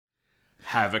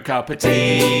Have a cup of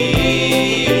tea.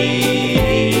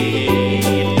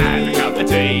 Have a cup of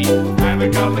tea. Have a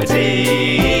cup of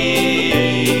tea.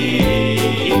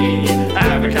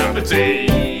 Have a cup of tea.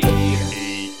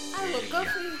 I will go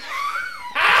for you.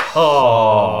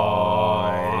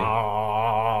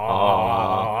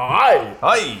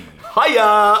 Hi.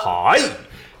 Hiya! Hi.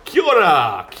 Kia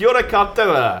ora! Kia ora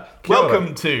katoa! Kia ora.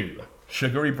 Welcome to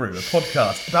Sugary Brew, a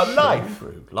podcast about life.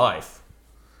 Life.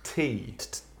 Tea.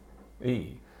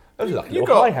 E. That was like a You little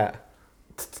got- hi-hat.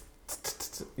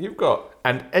 You've got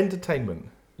And entertainment.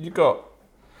 nail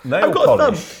I've got polish.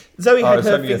 a thumb. Zoe had it's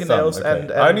her only a thumb, fingernails okay.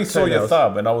 and I only saw your toenails.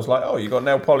 thumb and I was like, oh, you got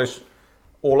nail polish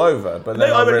all over. But then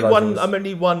No, I I'm realised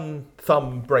only one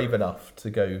thumb brave enough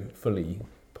to go fully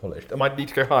polished. I might need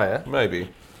to go higher. maybe.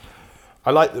 I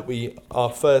like that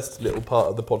our first little part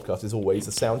of the podcast is always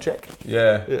a sound check.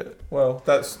 Yeah. Yeah. Well,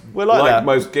 that's We're like that.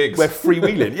 most gigs. We're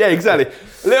freewheeling. Yeah, exactly.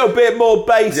 A little bit more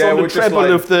bass Yeah, on the we're just treble like-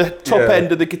 of the top yeah.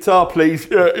 end of the guitar, please.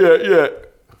 Yeah.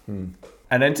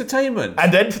 And entertainment.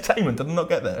 And entertainment. Did I not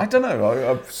get there? I don't know.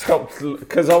 I stopped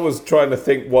because I was trying to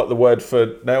think what the word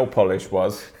for nail polish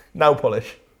was. Nail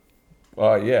polish.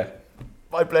 Oh, yeah.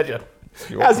 My pleasure.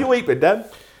 How's your week been, Dan?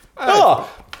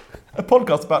 A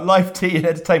podcast about life, tea, and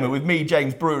entertainment with me,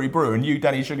 James Brewery Brewer, and you,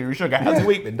 Danny Sugary Sugar. How's your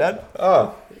week been, Dan?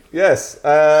 Oh, yes.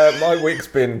 My week's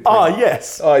been...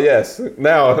 Yes. Oh, yes.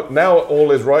 Now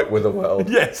all is right with the world.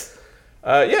 Yes.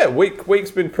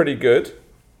 Week's been pretty good.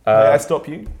 May I stop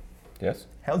you? Yes.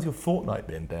 How's your fortnight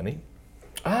been, Danny?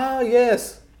 Ah,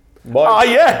 yes.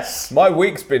 Yes. My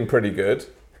week's been pretty good.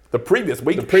 The previous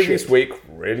week. The previous week,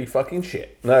 really fucking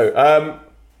shit. No,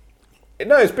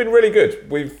 it's been really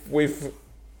good. We've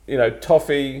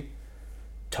toffee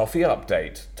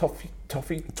update,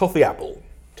 Toffee apple.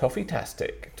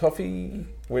 toffee-tastic, toffee.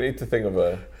 We need to think of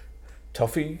a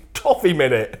toffee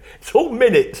Minute. It's all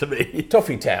minute to me.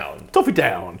 toffee town, Toffee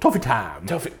down. Toffee time.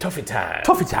 toffee time,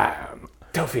 Toffee time.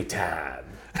 toffee time.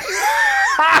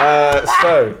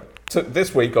 So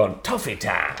this week on Toffee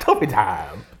Time. Toffee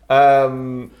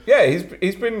time.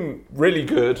 He's been really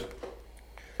good.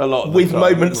 A lot of the With time.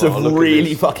 moments Oh, of look at really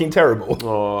this. fucking terrible.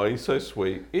 Oh, he's so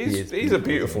sweet. is He's a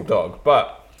beautiful dog,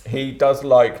 but he does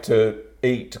like to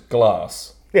eat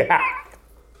glass. Yeah.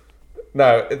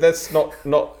 No, that's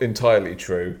not entirely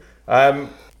true.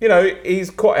 He's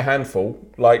quite a handful.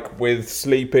 Like with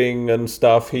sleeping and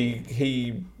stuff,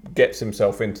 he gets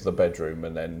himself into the bedroom,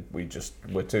 and then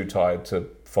we're too tired to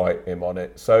fight him on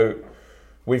it. So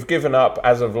we've given up.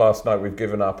 As of last night, we've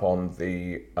given up on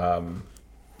the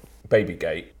baby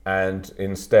gate, and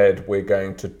instead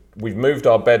we've moved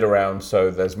our bed around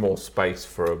so there's more space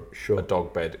for a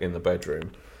dog bed in the bedroom,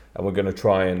 and we're going to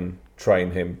try and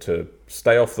train him to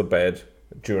stay off the bed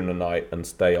during the night and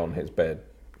stay on his bed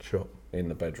in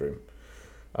the bedroom,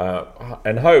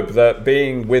 and hope that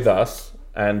being with us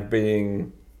and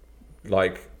being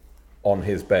like on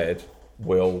his bed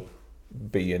will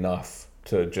be enough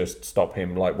to just stop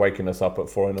him like waking us up at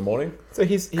 4 a.m. So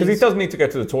because he does need to go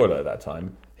to the toilet at that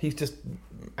time. He's just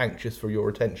anxious for your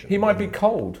attention. He might be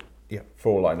cold. Yeah.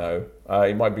 For all I know,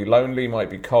 he might be lonely, might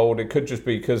be cold. It could just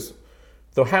be because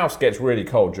the house gets really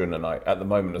cold during the night at the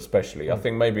moment, especially. I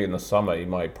think maybe in the summer he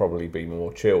might probably be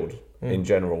more chilled in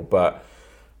general, but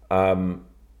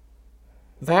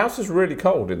the house is really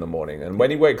cold in the morning. And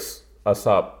when he wakes us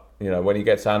up, when he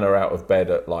gets Anna out of bed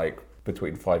at like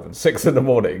between 5 and 6 in the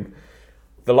morning,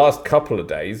 the last couple of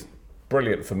days,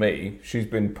 brilliant for me. She's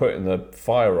been putting the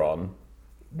fire on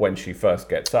when she first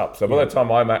gets up. So by the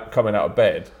time I'm coming out of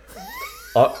bed,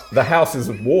 the house is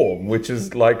warm, which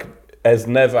is like has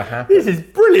never happened. This is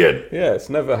brilliant Yeah, it's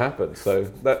never happened. So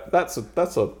that's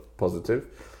a positive.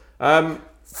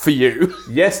 for you.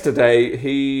 Yesterday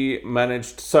he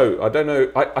managed. So I don't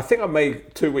know. I think I may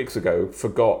 2 weeks ago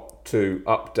forgot to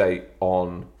update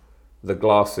on the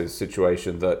glasses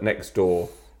situation that next door.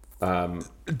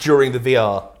 During the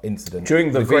VR incident.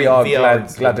 During the great VR,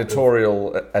 incident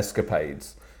gladiatorial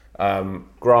escapades,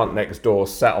 Grant next door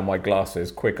sat on my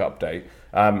glasses. Quick update.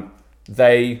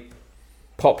 They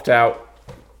popped out,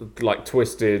 like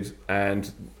twisted,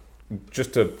 and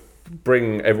just to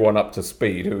bring everyone up to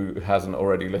speed who hasn't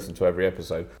already listened to every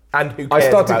episode, And who I cares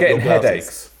started about getting your glasses?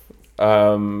 headaches.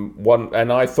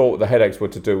 And I thought the headaches were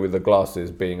to do with the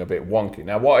glasses being a bit wonky.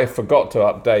 Now, what I forgot to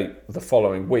update the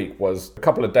following week was a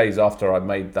couple of days after I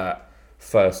made that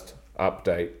first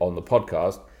update on the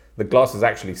podcast, the glasses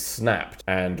actually snapped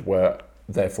and were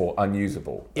therefore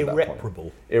unusable. at that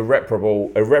point.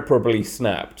 Irreparably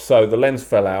snapped. So the lens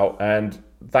fell out, and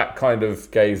that kind of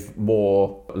gave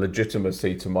more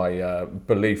legitimacy to my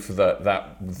belief that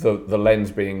the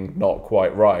lens being not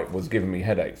quite right was giving me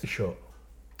headaches. Sure.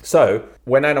 So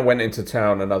when Anna went into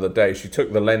town another day, she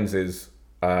took the lenses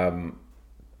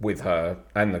with her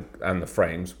and the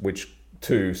frames, which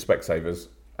two Specsavers,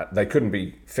 they couldn't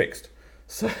be fixed.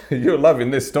 So you're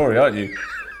loving this story, aren't you?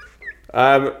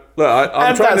 Look,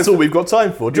 I'm trying that's all we've got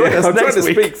time for. Join us I'm next trying to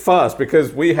week. speak fast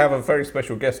because we have a very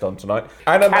special guest on tonight.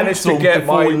 Anna managed to Cancelled get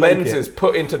before my we make lenses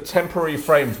put into temporary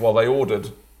frames while they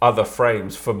ordered other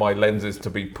frames for my lenses to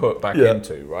be put back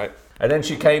into, right? And then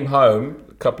she came home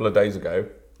a couple of days ago,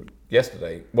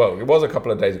 yesterday. Well, it was a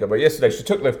couple of days ago, but yesterday she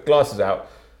took the glasses out,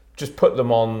 just put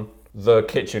them on the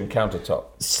kitchen countertop.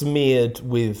 Smeared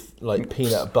with like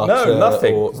peanut butter. No,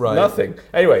 nothing. Right. Nothing.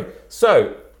 Anyway,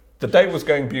 so the day was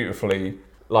going beautifully.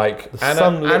 Like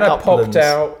sunlit Anna uplands. popped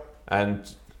out,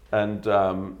 and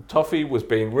Toffee was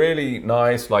being really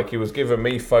nice. Like he was giving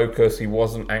me focus. He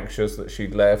wasn't anxious that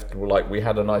she'd left. Like we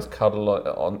had a nice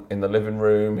cuddle in the living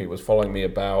room. He was following me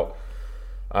about.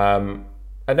 And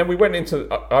then we went into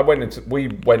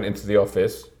the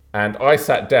office, and I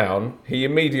sat down. He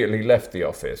immediately left the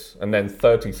office, and then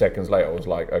 30 seconds later, I was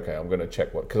like, okay, I'm going to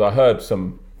check because I heard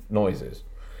some noises.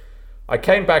 I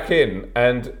came back in,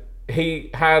 and he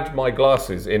had my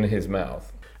glasses in his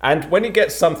mouth. And when he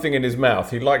gets something in his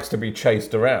mouth, he likes to be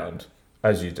chased around,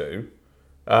 as you do.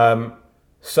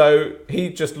 So he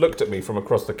just looked at me from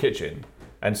across the kitchen,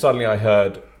 and suddenly I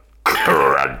heard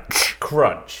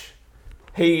crunch.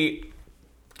 He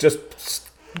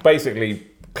just basically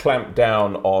clamped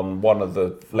down on one of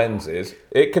the lenses.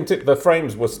 The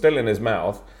frames were still in his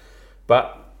mouth,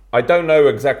 but I don't know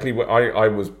exactly what I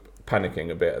was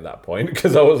panicking a bit at that point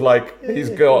because I was like, he's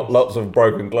got lots of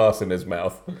broken glass in his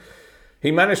mouth. He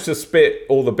managed to spit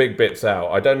all the big bits out.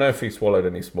 I don't know if he swallowed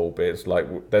any small bits.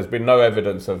 Like, there's been no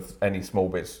evidence of any small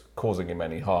bits causing him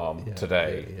any harm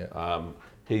today.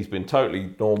 He's been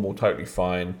totally normal, totally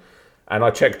fine. And I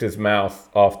checked his mouth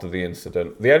after the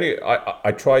incident.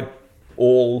 I tried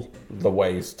all the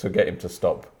ways to get him to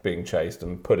stop being chased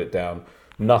and put it down.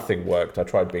 Nothing worked. I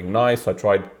tried being nice. I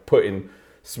tried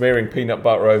smearing peanut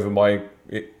butter over my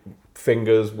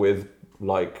fingers with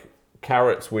like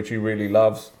carrots, which he really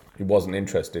loves. He wasn't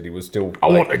interested. He was still. I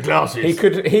want the glasses.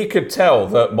 He could tell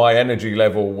that my energy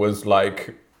level was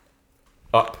like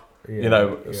up.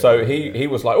 So he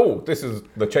was like, oh, this is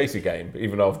the chasey game,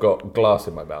 even though I've got glass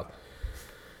in my mouth.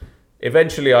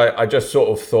 Eventually, I just sort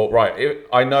of thought, right,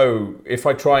 I know if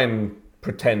I try and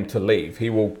pretend to leave, he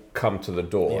will come to the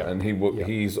door, and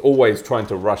he's always trying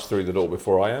to rush through the door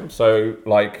before I am. So,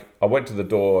 like, I went to the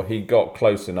door, he got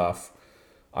close enough,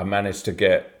 I managed to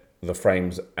get the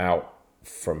frames out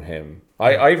from him.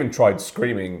 I even tried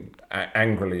screaming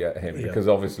angrily at him because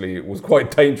obviously it was quite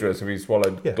dangerous if he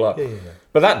swallowed glass.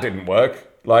 But that didn't work.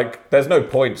 Like, there's no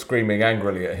point screaming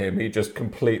angrily at him. He just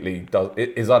completely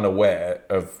is unaware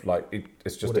of, like,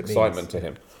 it's just excitement to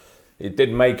him. It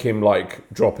didn't make him, like,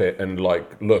 drop it and,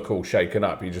 like, look all shaken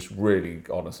up. He just really,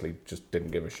 honestly, just didn't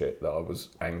give a shit that I was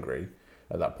angry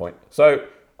at that point. So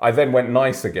I then went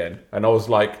nice again, and I was,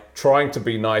 like, trying to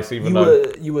be nice even though...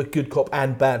 You were good cop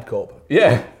and bad cop.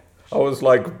 Yeah. I was,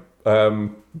 like,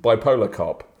 bipolar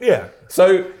cop. Yeah.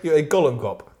 So... You're a Gollum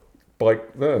cop.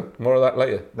 More of that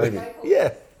later, maybe.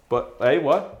 Yeah. But, hey,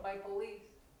 what? By police.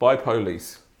 By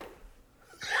police.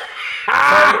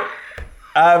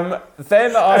 So,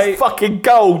 then That's fucking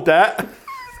gold, that.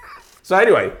 So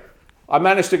anyway, I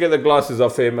managed to get the glasses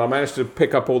off him. I managed to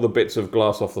pick up all the bits of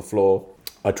glass off the floor.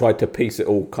 I tried to piece it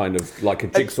all kind of like a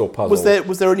jigsaw puzzle.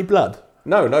 Was there any blood?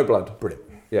 No blood. Brilliant.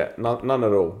 Yeah, none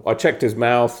at all. I checked his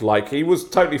mouth. Like, he was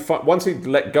totally fine. Once he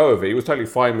let go of it, he was totally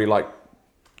fine with me, like,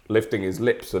 lifting his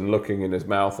lips and looking in his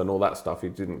mouth and all that stuff he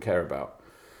didn't care about.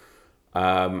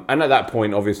 And at that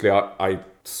point, obviously, I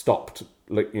stopped.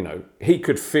 Like, you know, he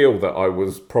could feel that I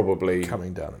was probably...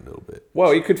 Coming down a little bit.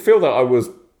 Well, he could feel that I was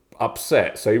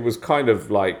upset. So he was kind of,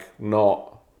 like,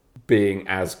 not being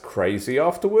as crazy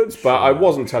afterwards. But I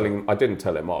didn't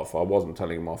tell him off. I wasn't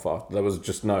telling him off after. There was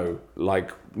just no...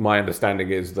 Like, my understanding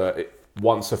is that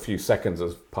once a few seconds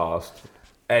has passed...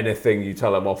 Anything you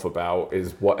tell them off about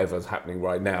is whatever's happening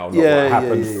right now, not what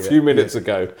happened a few minutes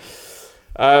ago.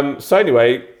 So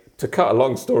anyway, to cut a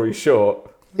long story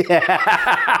short, as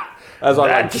I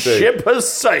like to do. That ship has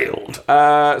sailed.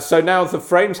 So now the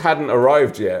frames hadn't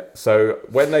arrived yet. So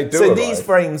when they do So arrive, these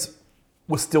frames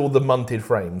were still the munted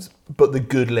frames, but the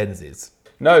good lenses.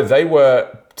 No, they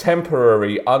were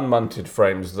temporary unmunted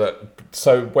frames that...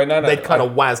 So when Anna... They'd kind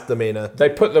of wazzed them in a... They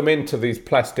put them into these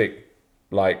plastic...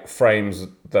 like frames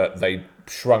that they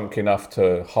shrunk enough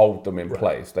to hold them in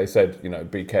place. They said, you know,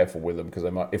 be careful with them because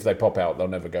if they pop out, they'll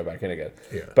never go back in again.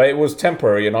 Yeah. But it was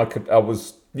temporary, and I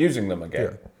was using them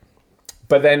again. Yeah.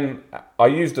 But then I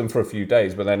used them for a few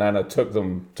days, but then Anna took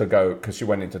them to go because she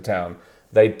went into town.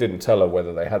 They didn't tell her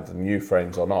whether they had the new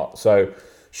frames or not. So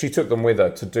she took them with her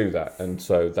to do that. And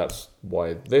so that's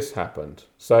why this happened.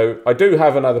 So I do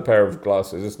have another pair of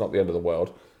glasses. It's not the end of the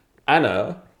world.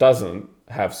 Anna doesn't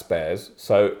have spares.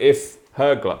 So if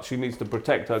she needs to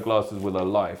protect her glasses with her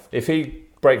life. If he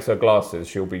breaks her glasses,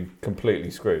 she'll be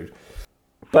completely screwed.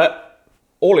 But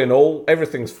all in all,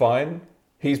 everything's fine.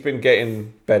 He's been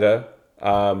getting better.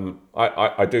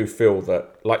 I do feel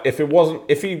that, like, if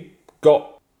he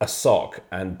got a sock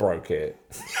and broke it,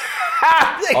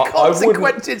 the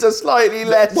consequences are slightly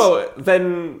less. Well,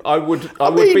 then I would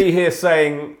be here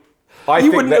saying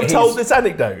you wouldn't have told this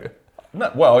anecdote.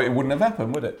 No, well, it wouldn't have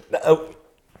happened, would it? No.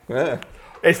 Yeah.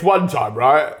 It's one time,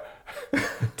 right?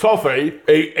 Toffee,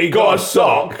 he got a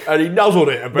sock and he nuzzled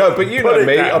it a bit. No, but you know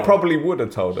me, I probably would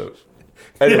have told him.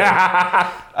 Anyway,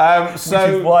 so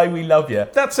which is why we love you.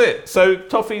 That's it. So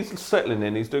Toffee's settling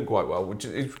in. He's doing quite well. Which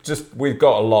is just, we've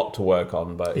got a lot to work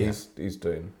on, but he's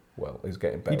doing well. He's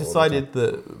getting better. You decided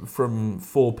that from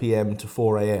 4 p.m. to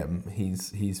 4 a.m.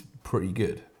 he's pretty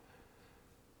good.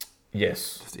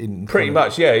 Yes, pretty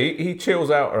much. Yeah, he chills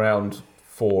out around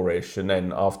 4ish, and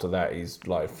then after that he's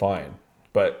like fine.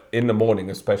 But in the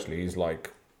morning, especially, he's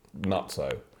like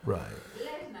nutso. Right.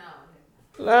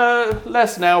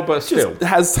 Less now, but still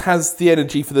has the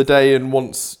energy for the day and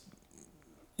wants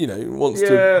to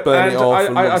burn it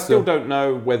off. I still don't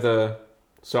know whether.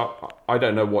 So I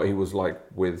don't know what he was like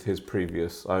with his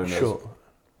previous owners. Sure.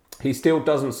 He still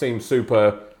doesn't seem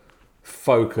super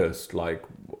focused, like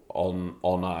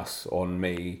on us, on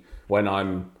me. When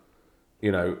I'm,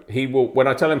 he will. When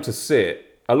I tell him to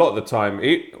sit, a lot of the time,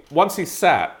 once he's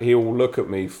sat, he'll look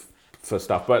at me for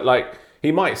stuff. But like.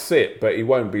 He might sit, but he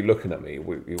won't be looking at me.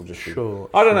 He'll just be... Sure.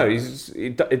 I don't know.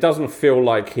 It doesn't feel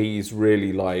like he's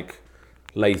really like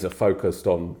laser focused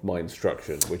on my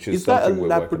instruction, which is something we're working on. Is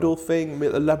that a Labrador thing?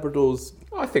 The Labradors...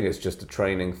 I think it's just a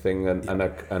training thing and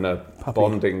a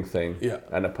bonding thing,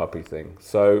 and a puppy thing.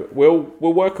 So we'll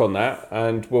work on that,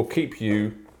 and we'll keep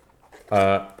you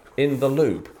in the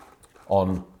loop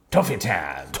on Toffee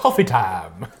Time. Toffee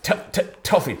Time.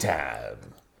 Toffee Time.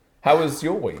 How was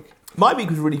your week? My week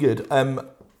was really good. I'm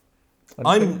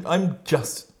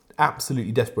just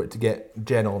absolutely desperate to get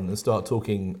Jen on and start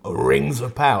talking Rings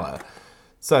of Power.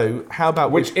 So how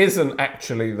about which isn't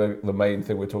actually the main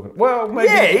thing we're talking. Well, maybe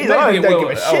I don't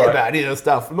give a shit about any of the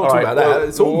stuff. I'm not talking about that.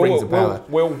 It's all Rings of Power.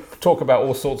 We'll talk about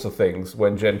all sorts of things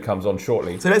when Jen comes on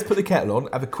shortly. So let's put the kettle on.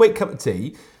 Have a quick cup of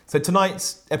tea. So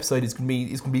tonight's episode is going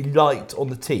to be light on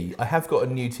the tea. I have got a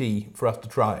new tea for us to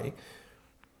try.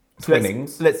 So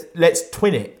Twinnings. Let's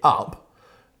twin it up.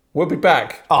 We'll be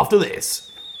back after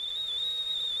this.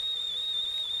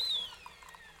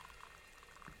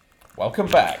 Welcome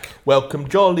back. Welcome,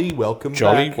 Jolly. Welcome,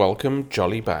 Jolly. Back. Welcome,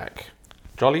 Jolly back.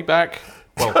 Jolly back.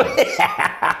 Welcome.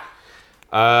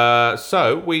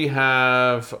 So we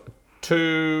have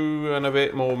 2 and a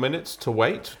bit more minutes to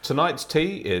wait. Tonight's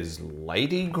tea is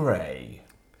Lady Grey,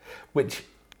 which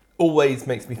always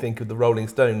makes me think of the Rolling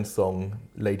Stones song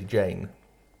Lady Jane.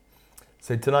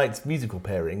 So tonight's musical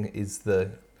pairing is the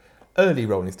early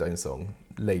Rolling Stones song,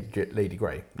 Lady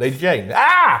Grey. Lady Jane.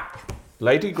 Ah!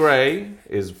 Lady Grey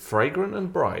is fragrant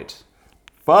and bright.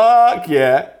 Fuck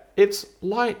yeah. It's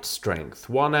light strength,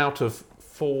 1 out of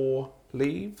 4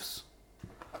 leaves.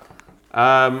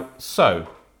 So,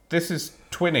 this is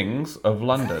Twinnings of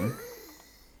London.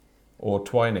 Or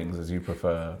Twinings, as you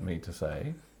prefer me to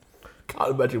say.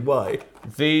 Can't imagine why.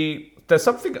 There's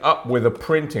something up with the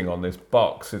printing on this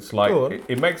box. It's like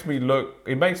it makes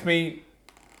me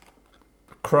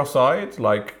cross-eyed,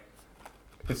 like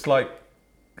it's like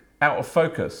out of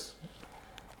focus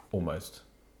almost.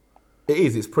 It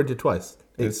is, it's printed twice.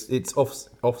 It's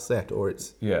offset or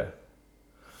it's yeah.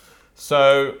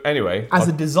 So anyway, as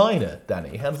a designer,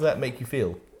 Danny, how does that make you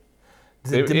feel?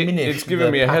 Does it diminish it's giving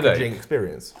the me a packaging headache.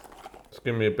 experience? It's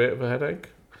giving me a bit of a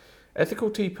headache. Ethical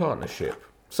tea partnership.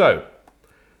 So,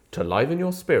 to liven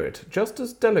your spirit, just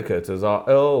as delicate as our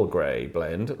Earl Grey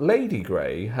blend, Lady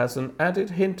Grey has an added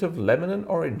hint of lemon and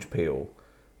orange peel.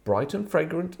 Bright and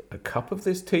fragrant, a cup of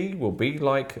this tea will be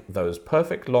like those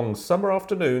perfect long summer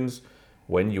afternoons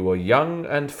when you were young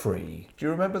and free. Do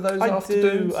you remember those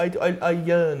afternoons? I do. I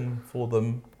yearn for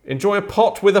them. Enjoy a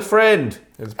pot with a friend.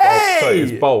 It's bold. Hey! Sorry,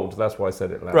 it's bold. That's why I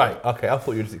said it loud. Right, okay. I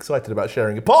thought you were just excited about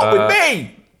sharing a pot with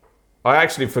me. I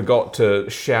actually forgot to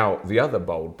shout the other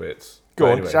bold bits. Go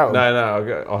on, anyway, shout them.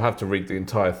 No, I'll have to read the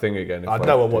entire thing again.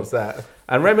 No one wants that.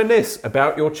 And reminisce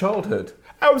about your childhood.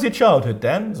 How was your childhood,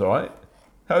 Dan? It's all right.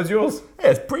 How was yours? Yeah,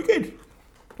 it's pretty good.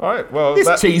 All right, well...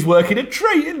 This tea's working a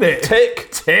treat, isn't it?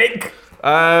 Tick. Tick.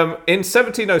 In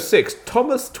 1706,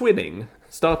 Thomas Twinning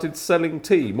started selling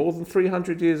tea. More than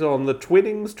 300 years on, the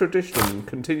Twinnings tradition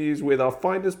continues with our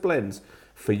finest blends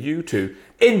for you to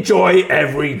enjoy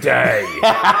every day.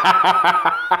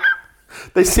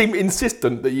 They seem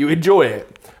insistent that you enjoy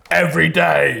it every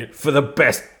day. For the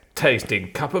best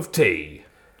tasting cup of tea.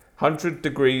 100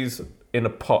 degrees in a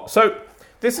pot. So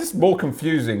this is more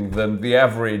confusing than the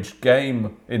average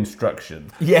game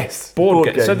instruction. Yes. Board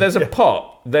game. game. So there's a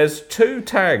pot. There's 2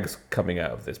 tags coming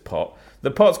out of this pot.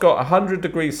 The pot's got 100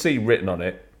 degrees C written on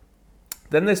it.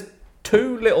 Then there's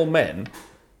 2 little men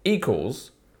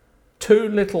equals 2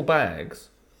 little bags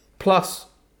plus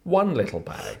 1 little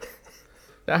bag.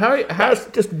 Now, how That's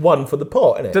just one for the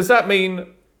pot, isn't it? does that mean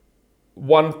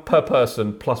 1 per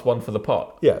person plus 1 for the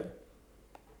pot? Yeah.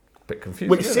 Bit confusing.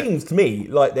 Which isn't it? seems to me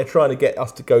like they're trying to get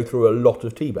us to go through a lot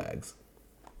of tea bags.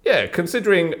 Yeah,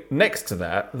 considering next to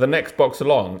that, the next box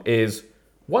along is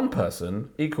 1 person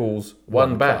equals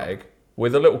 1 bag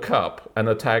with a little cup and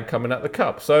a tag coming out the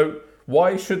cup. So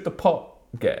why should the pot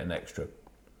get an extra?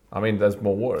 I mean, there's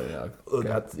more water in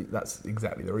it. That's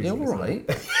exactly the reason. Yeah, all right.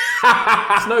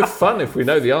 It's no fun if we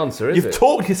know the answer, is You've it?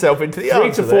 talked yourself into the 3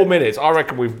 answer. to 4 there. minutes. I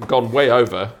reckon we've gone way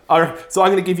over. So I'm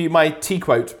going to give you my tea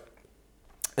quote.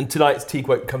 And tonight's tea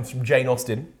quote comes from Jane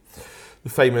Austen, the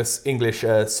famous English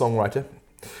songwriter.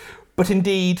 But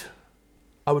indeed,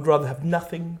 I would rather have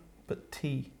nothing but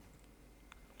tea.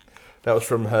 That was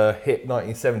from her hit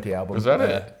 1970 album. Was that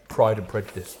it? Pride and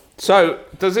Prejudice. So,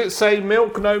 does it say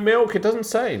milk, no milk? It doesn't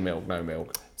say milk, no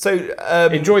milk. So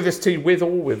Enjoy this tea with or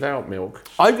without milk.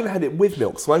 I'm going to have it with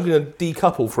milk, so I'm going to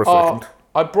decouple for a second.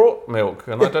 I brought milk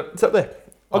and I don't... It's up there.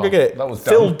 I'll Oh, go get it. that was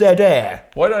Fill dumb. dead air.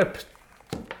 Why did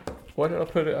I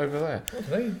put it over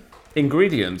there?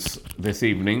 Ingredients this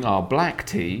evening are black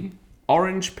tea,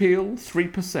 orange peel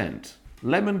 3%,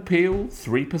 lemon peel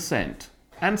 3%,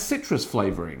 and citrus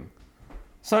flavouring.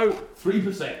 So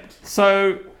 3%.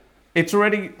 So it's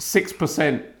already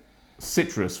 6%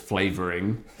 citrus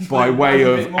flavouring by way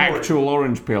of actual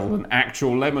orange peel and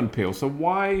actual lemon peel. So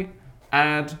why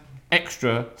add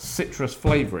extra citrus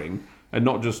flavouring and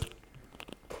not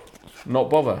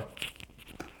bother?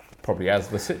 Probably adds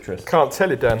the citrus. Can't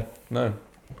tell it, Dan. No.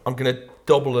 I'm going to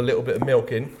dobble a little bit of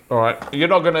milk in. All right. You're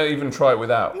not going to even try it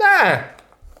without. Nah!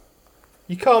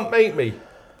 You can't make me.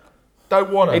 Don't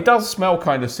want It does smell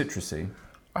kind of citrusy.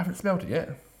 I haven't smelled it yet.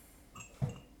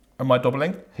 Am I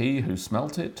doubling? He who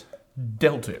smelt it.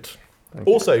 Dealt it.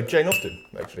 Also, Jane Austen,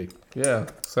 actually. Yeah,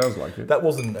 sounds like it. That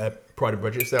wasn't Pride and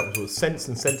Prejudice, that was Sense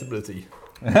and Sensibility.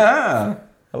 I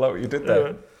like what you did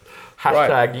there.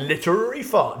 Hashtag literary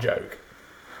fart joke.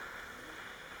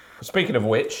 Speaking of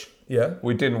which, Yeah.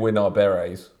 we didn't win our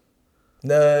berets.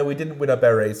 No, we didn't win our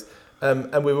berets.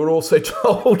 And we were also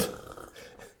told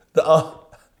that one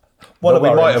But of we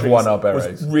our might have entries won our berets.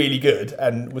 was really good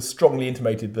and was strongly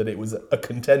intimated that it was a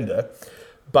contender,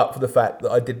 but for the fact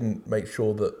that I didn't make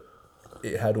sure that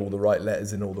it had all the right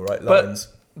letters in all the right But lines.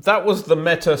 that was the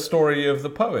meta story of the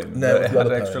poem. No, that it the had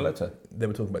other an extra poem. letter. They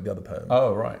were talking about the other poem.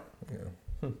 Oh, right.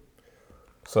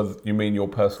 So you mean your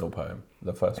personal poem,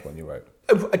 the first one you wrote?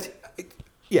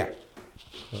 Yeah.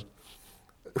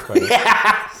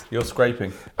 You're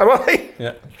scraping. Am I?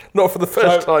 Yeah. Not for the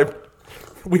first time.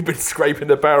 We've been scraping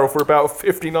the barrel for about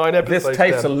 59 This episodes.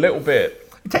 tastes a Dan. little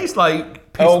bit It tastes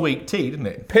like piss weak tea, doesn't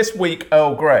it? piss weak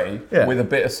Earl Grey Yeah. with a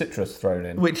bit of citrus thrown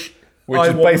in. Which Which I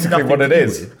is want basically nothing what to it do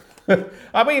is. with.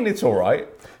 I mean, it's all right,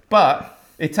 but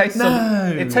it tastes.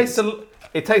 No. It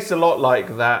tastes a lot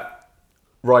like that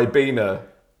Ribena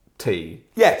tea,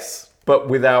 Yes. but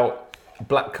without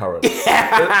blackcurrant.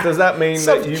 Does that mean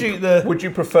that you Substitute the- would you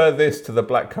prefer this to the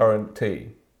blackcurrant tea,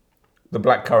 the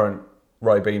blackcurrant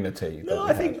Ribena tea? No,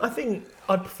 I think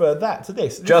I'd prefer that to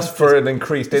this. This Just is for an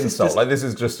increased is insult, just like this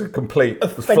is just a complete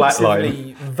flatline,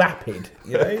 offensively vapid,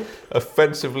 you know?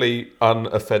 offensively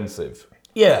unoffensive.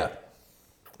 Yeah.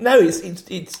 No,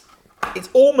 it's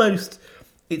almost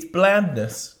its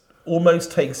blandness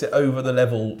almost takes it over the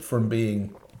level from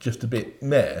being just a bit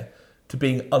meh to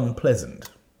being unpleasant.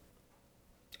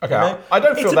 Okay, You know? I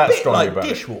don't feel it's that a bit strongly like about it.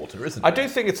 dishwater, isn't it? I do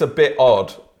think it's a bit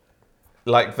odd,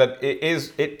 like that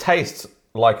it tastes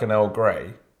like an Earl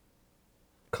Grey,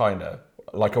 kind of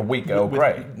like a weak Earl With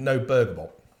Grey. no bergamot.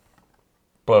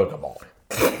 Bergamot.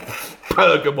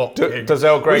 Bergamot. Does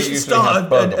Earl Grey we should usually have start a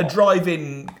bergamot?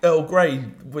 drive-in Earl Grey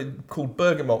called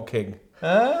Bergamot King.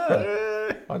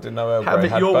 I didn't know Earl Have Grey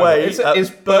it had your bergamot. way Is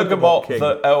at bergamot Bergamot King.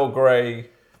 the Earl Grey?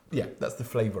 Yeah, that's the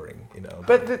flavouring, you know.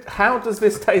 But how does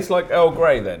this taste like Earl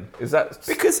Grey then? Is that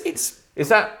because it's is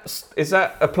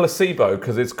that a placebo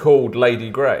because it's called Lady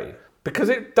Grey? Because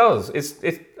it does.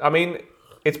 I mean,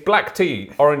 It's black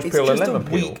tea, orange It's peel, and just a lemon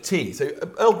peel. weak tea. So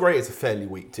Earl Grey is a fairly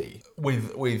weak tea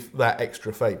with that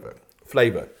extra flavour.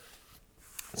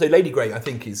 So Lady Grey, I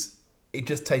think, it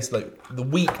just tastes like the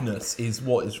weakness is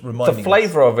what is reminding The us.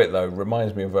 flavour of it, though,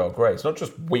 reminds me of Earl Grey. It's not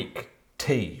just weak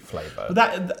tea flavour.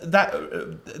 But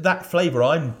that flavour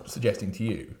I'm suggesting to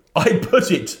you, I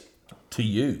put it to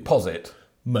you, Posit.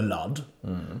 my lad,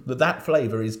 that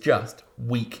flavour is just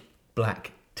weak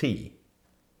black tea.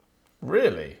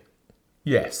 Really?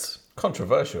 Yes.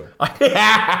 Controversial.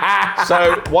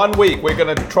 So 1 week we're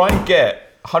going to try and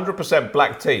get 100%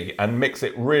 black tea and mix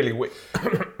it really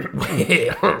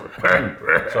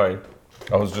Sorry,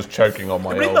 I was just choking on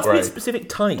my But it Earl must be Grey. a specific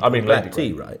type I mean, of black Lady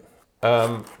tea, Grey.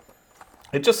 right?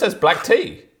 It just says black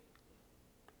tea.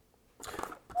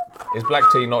 Is black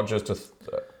tea not just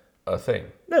a thing?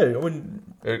 No, I mean,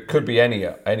 It could be any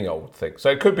old thing.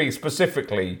 So it could be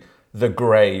specifically the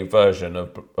grey version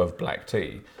of black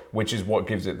tea, which is what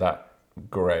gives it that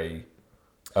grey,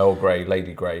 Earl Grey,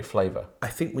 Lady Grey flavour. I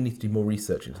think we need to do more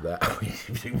research into that. We need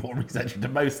to do more research into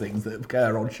most things that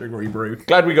occur on sugary brew.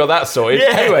 Glad we got that sorted.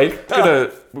 Yeah. Anyway,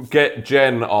 gonna get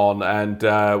Jen on, and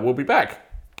we'll be back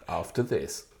after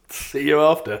this. See you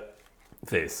after.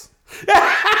 This.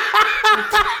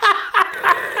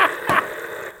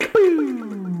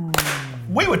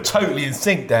 We were totally in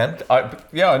sync, Dan. I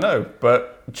know,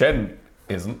 but Jen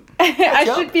isn't. I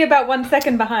should be about 1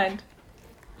 second behind.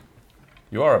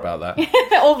 You are about that.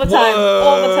 All the time.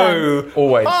 All the time.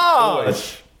 Always. Harsh.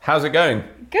 Always. How's it going?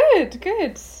 Good.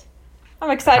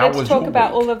 I'm excited How to was talk your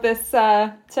about week? all of this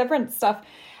Severance stuff.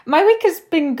 My week has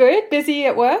been good, busy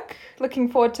at work. Looking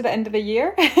forward to the end of the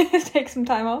year. Take some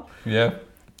time off. Yeah.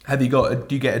 Have you got?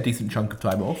 Do you get a decent chunk of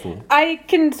time off? Or? I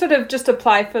can sort of just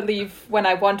apply for leave when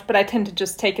I want, but I tend to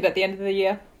just take it at the end of the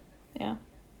year. Yeah.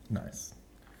 Nice.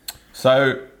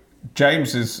 So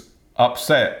James is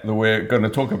upset that we're going to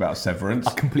talk about Severance.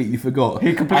 I completely forgot.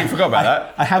 He completely forgot about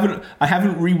that. I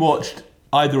haven't rewatched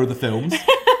either of the films.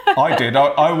 I did.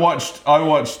 I watched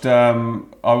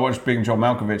Being John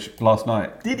Malkovich last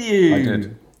night. Did you? I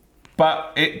did.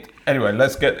 But anyway,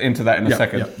 let's get into that in a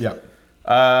second. Yeah.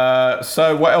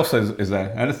 So what else is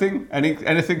there? Anything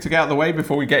to get out of the way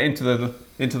before we get into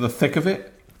the thick of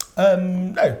it?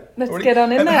 No. Let's get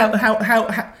on in there.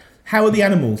 How are the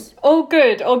animals? All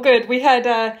good. We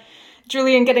had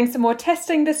Julian getting some more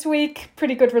testing this week.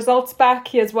 Pretty good results back.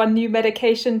 He has one new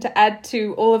medication to add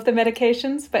to all of the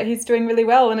medications, but he's doing really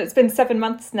well. And it's been 7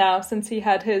 months now since he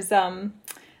had his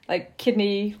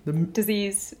kidney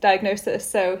disease diagnosis.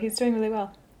 So he's doing really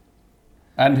well.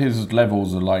 And his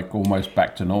levels are like almost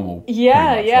back to normal.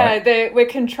 Yeah, pretty much, right? We're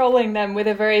controlling them with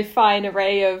a very fine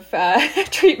array of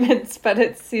treatments, but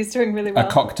he's doing really well. A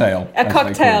cocktail. A as they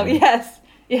cocktail, call them.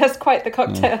 yes, quite the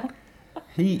cocktail.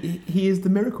 He is the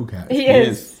miracle cat. He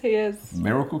is.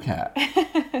 Miracle cat.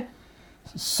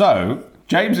 So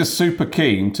James is super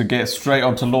keen to get straight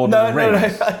onto Lord of the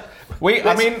Rings.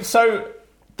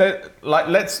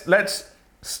 Let's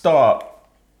start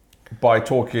by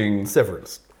talking.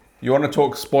 Severance. You want to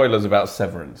talk spoilers about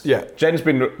Severance? Yeah. Jen's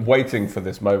been waiting for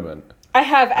this moment. I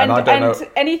have, and I don't know-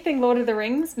 anything Lord of the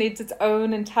Rings needs its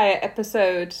own entire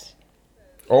episode.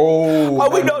 Oh,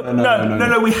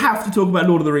 No, we have to talk about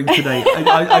Lord of the Rings today.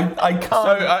 I can't. So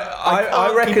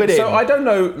I reckon. keep it So in. I don't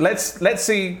know. Let's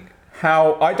see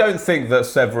how. I don't think that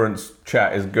Severance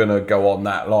chat is gonna go on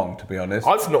that long. To be honest.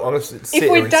 I'm going to sit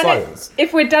here in silence.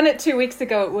 If we'd done it 2 weeks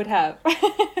ago, it would have.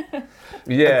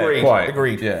 Yeah, Agreed, quite.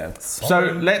 agreed. Yeah. Sorry.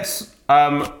 So let's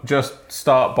just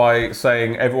start by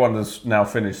saying everyone has now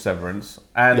finished Severance,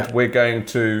 and Yeah. we're going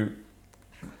to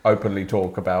openly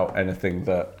talk about anything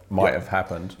that might have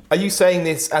happened. Are you saying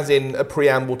this as in a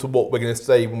preamble to what we're going to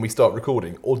say when we start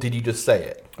recording, or did you just say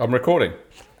it? I'm recording.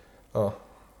 Oh.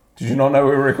 Did you not know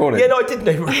we were recording? Yeah, no, I didn't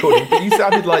know you were recording, but you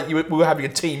sounded like we were having a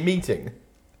team meeting.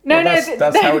 No,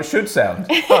 That's how it should sound.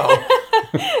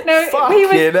 no.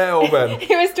 Fucking hell, man.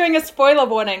 He was doing a spoiler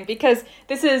warning because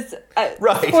this is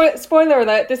Right. spoiler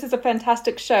alert. This is a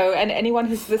fantastic show, and anyone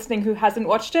who's listening who hasn't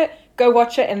watched it, go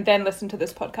watch it and then listen to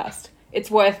this podcast.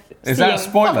 It's worth Is seeing. that a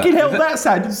spoiler? Fucking hell, Is that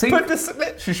sounded... See, Put this...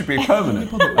 she should be permanent.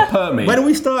 A permie. When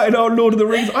we started our Lord of the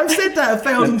Rings, I've said that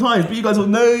 1,000 times, but you guys will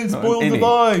no, spoils the innie.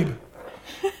 vibe.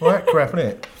 Right, crap,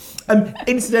 innit?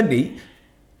 Incidentally,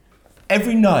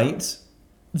 every night,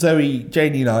 Zoe,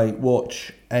 Janie and I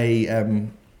watch a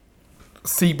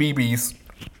CBeebies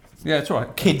Yeah, it's all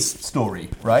right. kids story,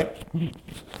 right?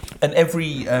 And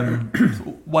every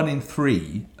 1 in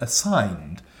 3 are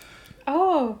signed.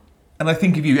 Oh, And I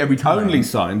think of you every time. Only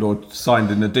signed or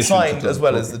signed in addition to Signed the as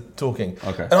well as talking? the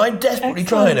talking. Okay. And I'm desperately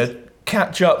Excellent. trying to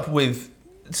catch up with,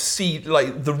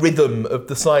 the rhythm of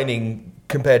the signing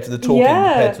compared to the talking,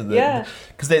 compared to the... Yeah.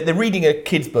 Because they're reading a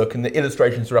kid's book and the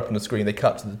illustrations are up on the screen. They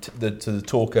cut to the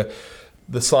talker.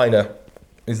 The signer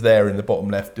is there in the bottom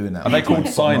left doing that. Are they called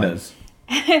signers?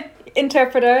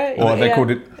 Interpreter. Or are they called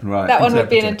it... Right. That one would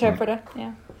be an interpreter,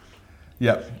 yeah.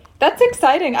 Yeah. That's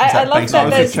exciting. I that love based that on-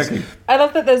 there's... checking. I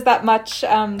love that there's that much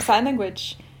sign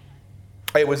language.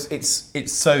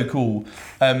 It's so cool.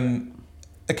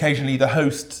 Occasionally the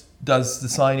host does the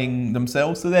signing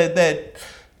themselves, so they're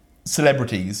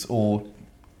celebrities or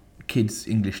kids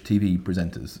English TV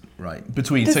presenters, right?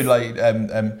 Between so like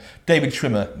David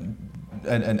Schwimmer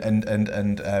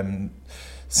and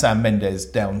Sam Mendes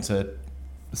down to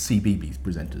CBeebies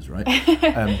presenters, right?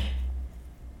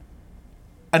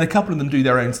 And a couple of them do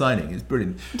their own signing. It's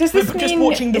brilliant. Does this But just mean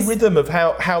watching the it's- rhythm of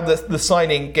how the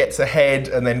signing gets ahead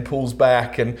and then pulls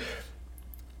back and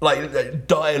like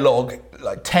dialogue,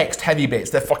 like text heavy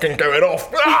bits, they're fucking going off.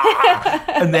 Ah!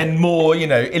 And then more,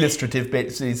 illustrative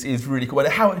bits is really cool.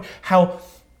 And how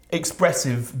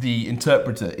expressive the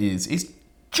interpreter is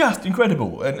just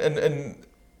incredible. And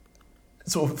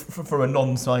sort of from a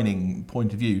non-signing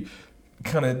point of view,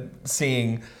 kind of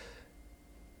seeing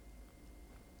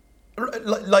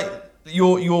like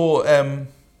your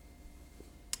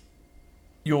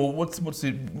what's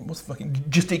the fucking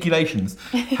gesticulations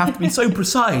have to be so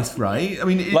precise, right? I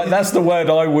mean, Like, that's the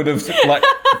word I would have... Like,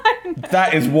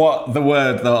 that is what the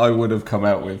word that I would have come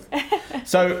out with.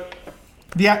 So,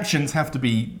 the actions have to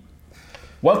be.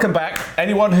 welcome back.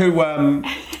 Anyone who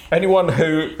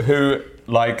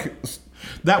like...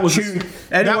 That was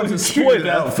Anyone a who spoiler tuned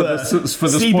out for the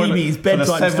CBeebies bedtime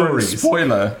Severance stories.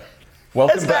 spoiler.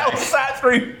 Welcome Has now back. sat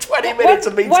through 20 minutes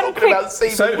of me one talking quick- about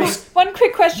CBeebies. One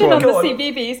quick question Go on on. the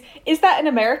CBeebies. Is that an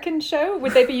American show?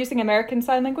 Would they be using American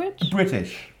Sign Language?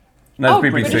 British. No, Oh,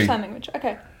 it's BBC. British Sign Language.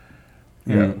 Okay.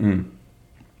 Yeah.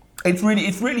 It's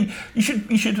really. You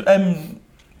should.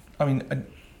 I mean,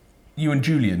 you and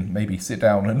Julian maybe sit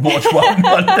down and watch one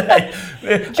day.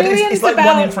 Julian's it's like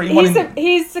about... one in three.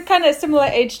 He's a kind of similar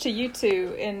age to you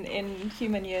two in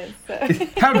human years. So.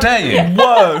 How dare you?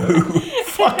 Whoa!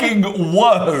 Fucking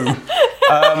whoa!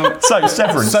 So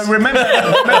Severance. So remember,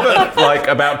 like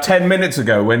about 10 minutes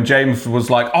ago when James was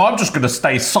like, "Oh, I'm just going to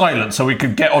stay silent so we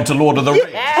could get onto Lord of the Rings,"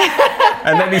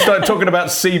 and then he started talking about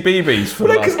CBeebies for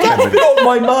the Because last 10 that's been minutes. on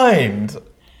my mind.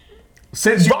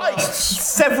 Since you Right,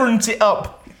 Severance it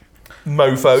up,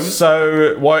 mofos.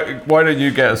 So why don't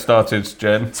you get us started,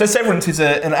 Jen? So Severance is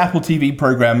an Apple TV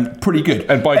program, pretty good.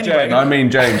 And by Anyway. Jen, I mean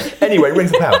James. Anyway,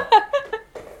 Rings of Power.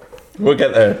 We'll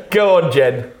get there. Go on,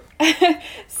 Jen.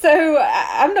 So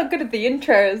I'm not good at the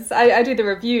intros. I do the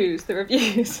reviews.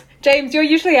 James, you're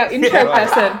usually our intro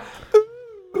person.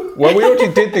 Well, we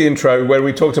already did the intro where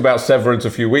we talked about Severance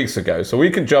a few weeks ago, so we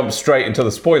can jump straight into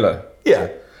the spoiler. Yeah.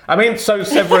 I mean, so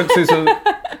Severance is a...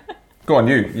 Go on,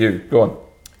 you. Go on.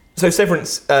 So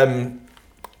Severance,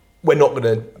 we're not going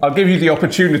to... I'll give you the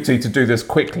opportunity to do this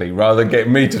quickly rather than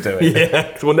getting me to do it.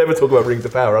 Yeah, 'cause we'll never talk about Rings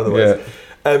of Power otherwise.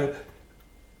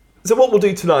 So what we'll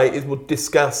do tonight is we'll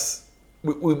discuss...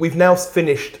 We've now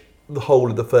finished the whole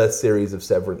of the first series of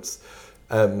Severance.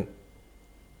 And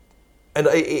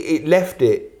it left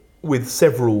it with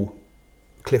several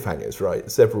cliffhangers, right?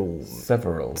 Several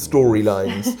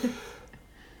storylines.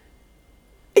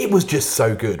 It was just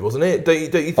so good, wasn't it? Don't you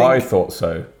think? I thought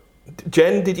so.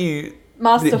 Jen, did it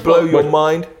Masterful. blow your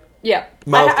mind? Yeah,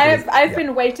 Masterpiece. I've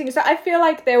been waiting. So I feel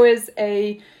like there was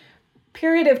a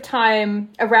period of time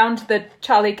around the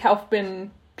Charlie Kaufman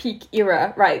peak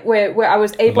era, right, where I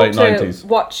was able Late to 90s.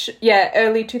 watch,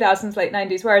 early 2000s, late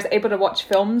 90s, where I was able to watch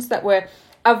films that were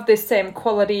of this same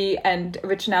quality and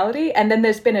originality, and then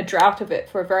there's been a drought of it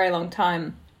for a very long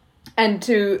time. And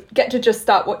to get to just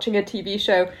start watching a TV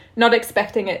show, not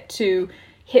expecting it to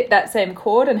hit that same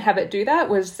chord and have it do that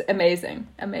was amazing.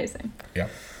 Yeah.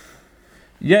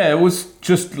 Yeah, it was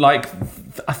just like...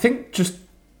 I think just...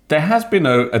 There has been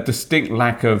a distinct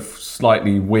lack of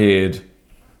slightly weird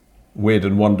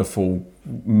and wonderful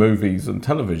movies and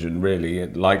television, really,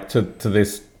 like to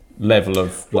this level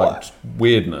of like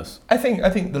weirdness. I think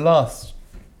the last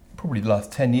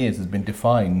 10 years has been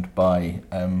defined by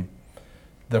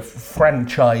the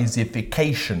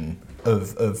franchiseification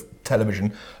of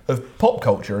television, of pop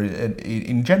culture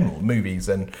in general, movies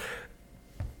and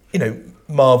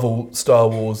Marvel, Star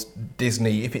Wars,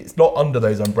 Disney. If it's not under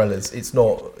those umbrellas, it's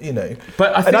not,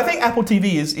 But I think Apple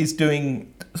TV is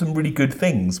doing some really good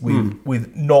things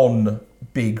with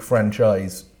non-big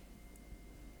franchise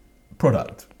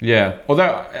product. Yeah.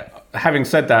 Although, having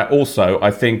said that, also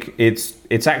I think it's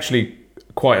actually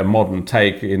quite a modern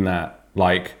take in that,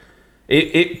 like,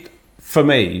 it for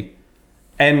me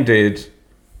ended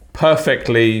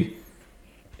perfectly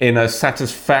in a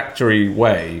satisfactory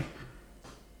way,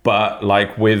 but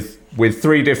like with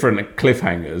 3 different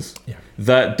cliffhangers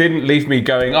that didn't leave me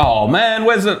going, oh man,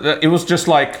 where's it? It was just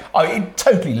like, Oh, it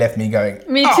totally left me going.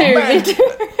 Me "Oh, too. man." Me too.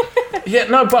 yeah,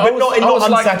 no, but I was, not I was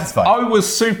like, unsatisfied. I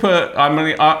was super. I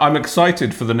mean, I'm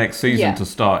excited for the next season Yeah. to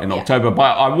start in Yeah. October,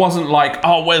 but I wasn't like,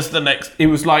 oh, where's the next? It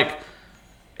was like,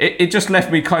 it just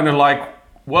left me kind of like,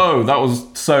 whoa, that was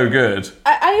so good.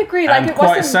 I agree. Like and it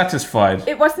quite wasn't. satisfied.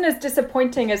 It wasn't as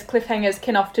disappointing as cliffhangers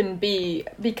can often be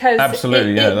because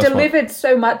Absolutely, it yeah, that's delivered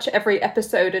so much every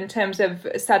episode in terms of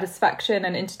satisfaction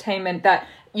and entertainment that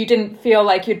you didn't feel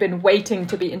like you'd been waiting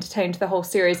to be entertained the whole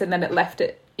series and then it left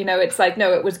it. You know, it's like,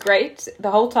 no, it was great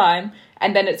the whole time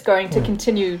and then it's going to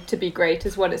continue to be great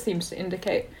is what it seems to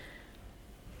indicate.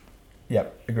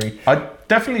 Yep, agreed. I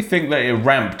definitely think that it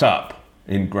ramped up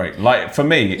in great. Like for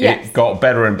me, Yes. it got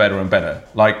better and better and better.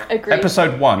 Like Agreed.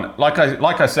 episode 1, like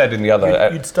I said in the other,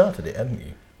 You'd started it, hadn't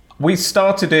you? we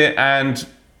started it and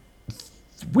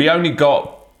we only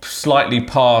got slightly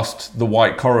past the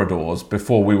white corridors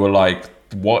before we were like,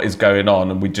 what is going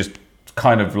on? And we just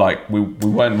kind of like we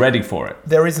weren't ready for it.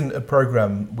 There isn't a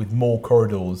programme with more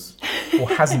corridors, or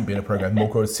hasn't been a programme with more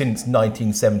corridors since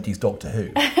 1970s Doctor Who.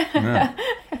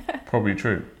 Probably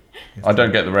true. I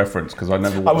don't get the reference because I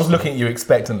never watched I was it. looking at you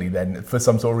expectantly then for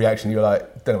some sort of reaction. You were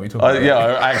like, don't know what you're talking about. Yeah,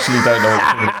 I actually don't know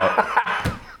what you're talking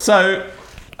about. So,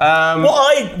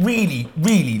 What I really,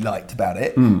 really liked about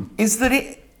it is that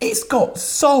it's got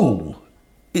soul.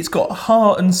 It's got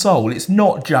heart and soul. It's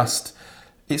not just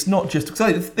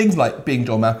so things like Being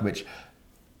John Malkovich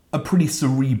are pretty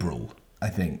cerebral, I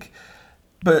think.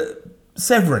 But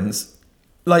Severance,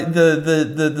 like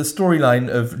the storyline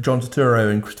of John Turturro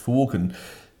and Christopher Walken,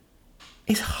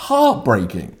 is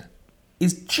heartbreaking.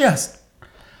 It's just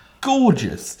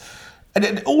gorgeous,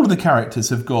 and all of the characters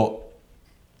have got.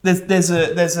 There's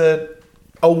a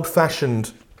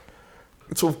old-fashioned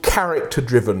sort of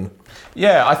character-driven.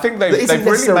 yeah, I think they've isn't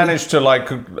really necessarily- managed to like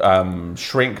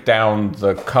shrink down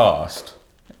the cast.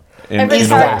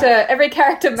 Every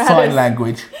character matters. Sign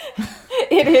language.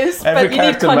 It is, Every but you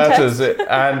need character context. matters,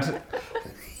 and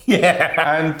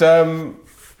Yeah.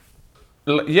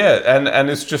 and and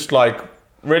it's just like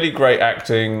really great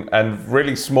acting and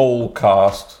really small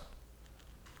cast.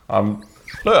 Look,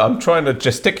 I'm trying to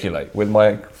gesticulate with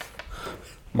my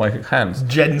hands.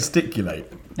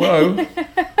 Gesticulate. Whoa!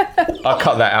 I'll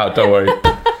cut that out. Don't worry.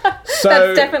 So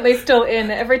That's definitely still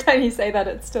in. Every time you say that,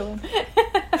 it's still in.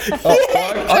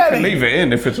 I can leave it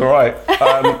in if it's all right.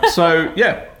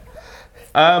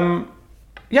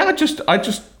 I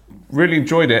just really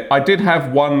enjoyed it. I did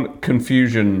have one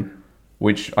confusion,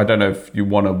 which I don't know if you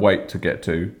want to wait to get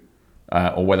to,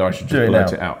 or whether I should Do just it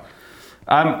blurt now.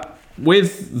 it out.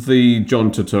 With the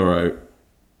John Turturro,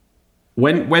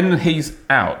 when he's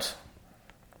out,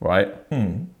 right?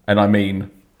 And I mean,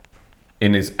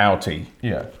 in his outie.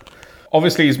 Yeah.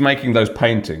 Obviously, he's making those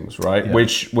paintings, right? Yeah.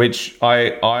 Which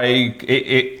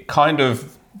it kind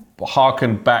of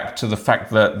harkened back to the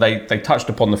fact that they touched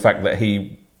upon the fact that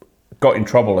he got in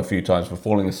trouble a few times for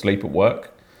falling asleep at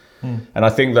work, and I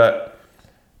think that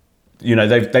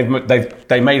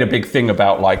they made a big thing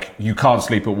about like you can't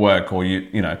sleep at work or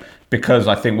you know because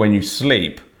I think when you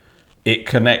sleep, it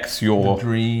connects your The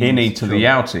dreams, innie to the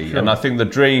outie, sure. and I think the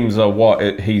dreams are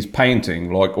what he's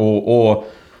painting, like or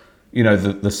you know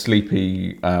the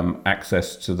sleepy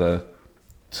access to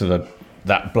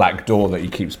that black door that he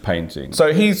keeps painting.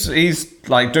 So he's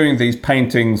like doing these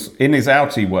paintings in his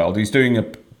outie world. He's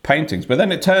doing paintings, but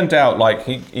then it turned out like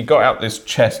he got out this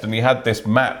chest and he had this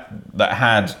map that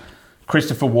had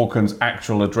Christopher Walken's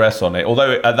actual address on it,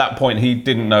 although at that point he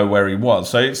didn't know where he was.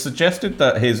 So it suggested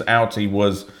that his outie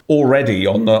was already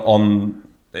on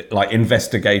like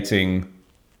investigating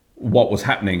what was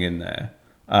happening in there.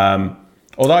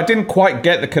 Although I didn't quite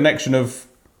get the connection of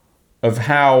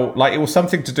how, like, it was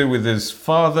something to do with his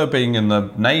father being in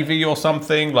the Navy or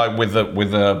something, like with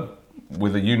a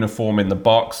uniform in the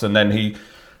box, and then he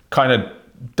kind of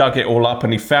dug it all up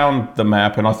and he found the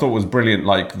map, and I thought it was brilliant,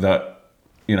 like that.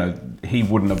 You know, he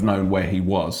wouldn't have known where he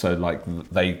was, so like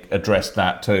they addressed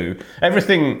that too.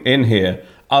 Everything in here,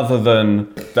 other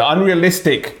than the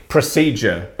unrealistic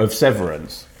procedure of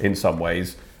Severance, in some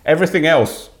ways, everything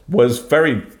else was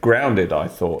very grounded. I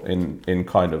thought in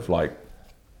kind of like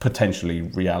potentially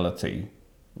reality,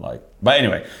 like. But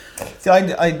anyway, See,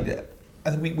 I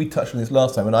think we touched on this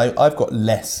last time, and I've got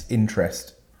less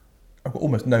interest. I've got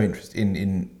almost no interest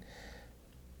in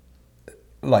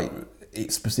like it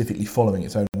specifically following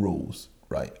its own rules,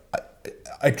 right?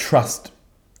 I trust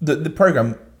that the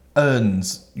program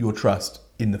earns your trust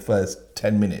in the first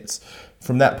 10 minutes.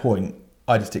 From that point,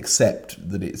 I just accept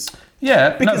that it's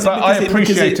Yeah, because I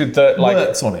appreciated it that. Like,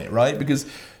 works on it, right? Because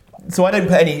so I don't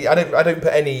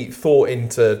put any thought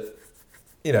into,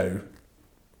 you know,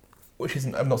 which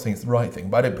isn't. I'm not saying it's the right thing,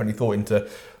 but I don't put any thought into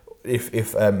if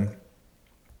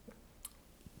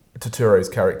Turturro's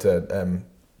character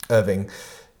Irving,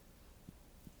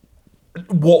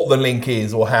 what the link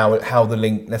is or how the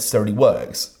link necessarily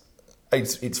works.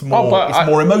 It's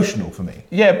more emotional for me.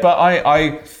 yeah, but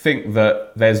I think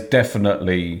that there's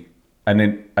definitely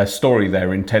a story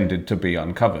there intended to be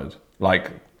uncovered.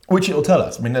 Like, Which it'll tell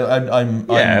us. I mean, I'm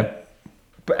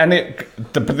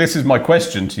but this is my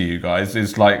question to you guys: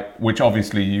 is like, which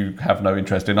obviously you have no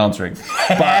interest in answering.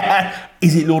 But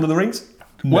is it Lord of the Rings?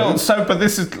 No. well, but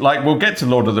this is like, we'll get to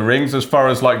Lord of the Rings as far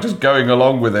as like just going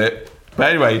along with it. But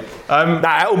anyway,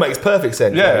 that all makes perfect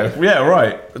sense. yeah,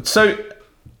 right. So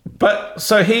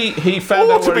he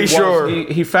found out where he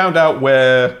was. He found out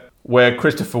where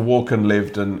Christopher Walken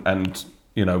lived and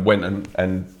you know, went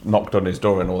and knocked on his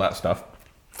door and all that stuff.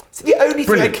 So the only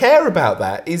Brilliant. thing I care about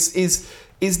that is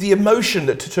the emotion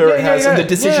that Turturro has and the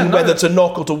decision whether to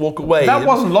knock or to walk away. That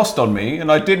wasn't lost on me,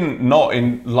 and I didn't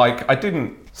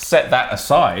set that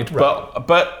aside. Right.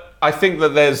 But I think that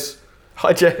there's.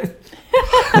 Hi, Jen.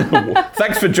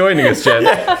 Thanks for joining us, Jen.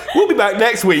 We'll be back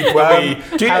next week when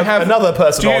we have another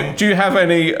person on. Do you have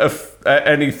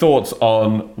any thoughts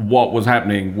on what was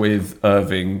happening with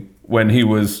Irving when he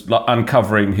was like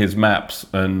uncovering his maps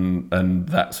and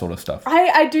that sort of stuff?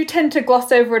 I do tend to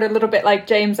gloss over it a little bit like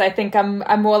James. I think I'm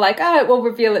more like, it will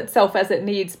reveal itself as it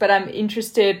needs, but I'm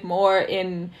interested more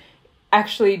in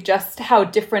actually just how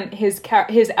different his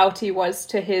outie was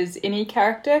to his innie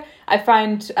character. I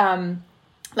find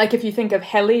like if you think of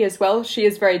Helly as well, she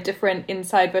is very different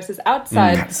inside versus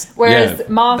outside. Whereas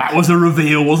Mark, that was a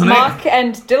reveal, wasn't Mark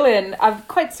and Dylan are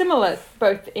quite similar,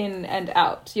 both in and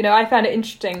out. You know, I found it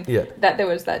interesting that there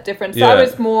was that difference. So I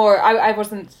was more, I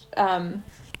wasn't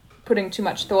putting too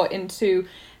much thought into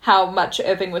how much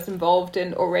Irving was involved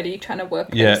in already trying to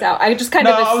work things out. I just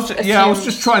I was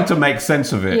just trying to make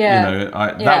sense of it. Yeah. You know,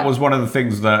 that was one of the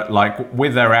things that, like,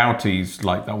 with their outies,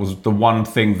 like that was the one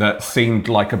thing that seemed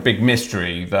like a big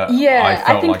mystery that I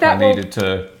felt like I needed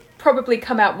to probably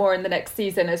come out more in the next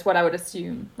season, is what I would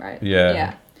assume, right?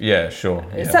 Yeah, sure.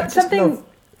 Yeah. Something.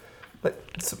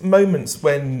 Moments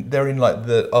when they're in like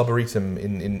the arboretum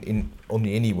in on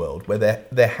the innie world where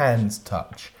their hands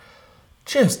touch,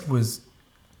 just was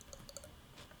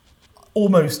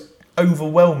almost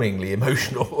overwhelmingly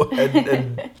emotional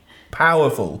and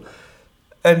powerful.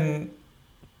 And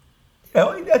you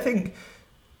know, I think,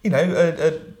 you know,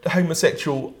 a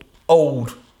homosexual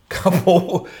old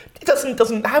couple, it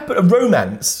doesn't happen. A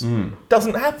romance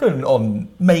doesn't happen on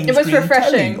mainstream. It was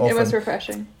refreshing. Telly often. It was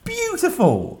refreshing.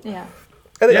 Beautiful. Yeah.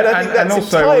 And I think that's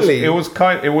also entirely.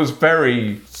 it was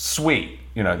very sweet.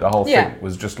 You know, the whole thing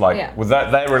was just like with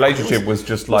that relationship was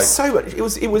just like so much.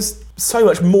 It was so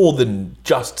much more than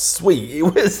just sweet.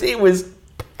 It was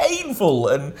painful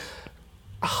and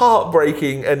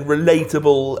heartbreaking and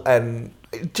relatable, and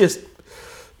it just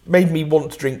made me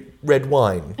want to drink red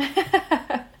wine,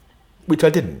 which I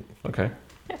didn't. Okay.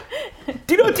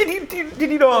 Did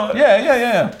you not?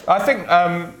 Yeah. I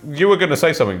think you were going to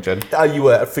say something, Jen. You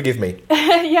were. Forgive me.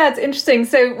 Yeah, it's interesting.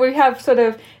 So we have sort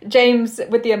of James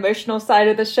with the emotional side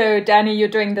of the show. Danny, you're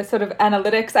doing the sort of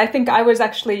analytics. I think I was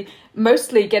actually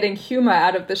mostly getting humor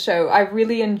out of the show. I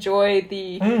really enjoy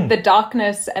the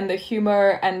darkness and the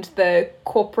humor and the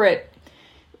corporate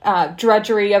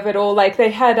drudgery of it all. Like they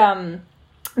had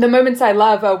the moments I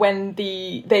love are when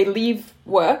they leave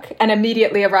work and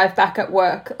immediately arrive back at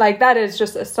work. Like that is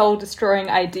just a soul-destroying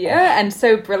idea and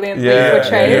so brilliantly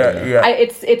portrayed. Yeah.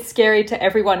 It's scary to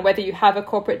everyone, whether you have a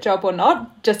corporate job or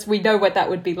not. Just we know what that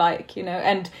would be like, you know.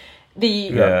 And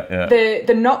the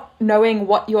not knowing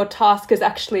what your task is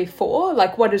actually for,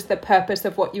 like what is the purpose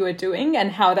of what you are doing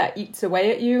and how that eats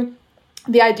away at you.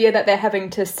 The idea that they're having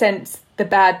to sense the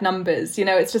bad numbers, you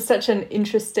know, it's just such an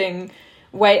interesting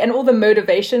way, and all the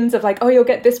motivations of like, oh, you'll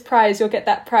get this prize, you'll get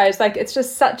that prize, like it's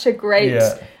just such a great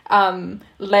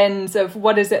lens of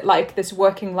what is it like, this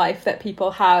working life that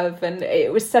people have. And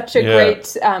it was such a great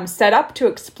setup to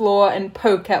explore and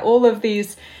poke at all of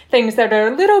these things that are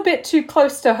a little bit too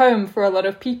close to home for a lot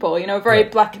of people, you know, very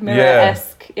Black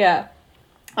Mirror-esque.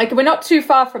 Like we're not too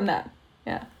far from that.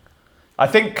 I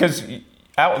think because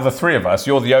out of the three of us,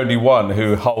 you're the only one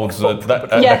who holds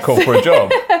a corporate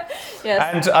job.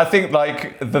 Yes. And I think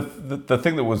like the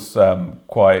thing that was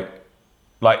quite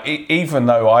like, even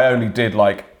though I only did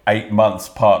like 8 months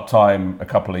part-time a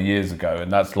couple of years ago,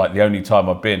 and that's like the only time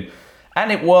I've been,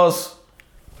 and it was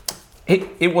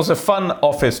it was a fun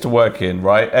office to work in,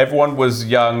 right? Everyone was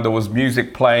young. There was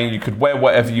music playing. You could wear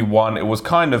whatever you want. It was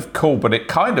kind of cool, but it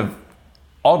kind of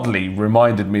oddly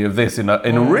reminded me of this in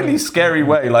a really scary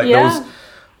way. Like there was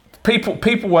people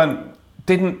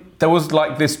there was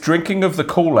like this drinking of the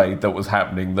Kool-Aid that was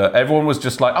happening, that everyone was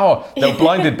just like, oh, they were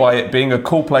blinded by it being a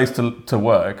cool place to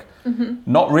work. Mm-hmm.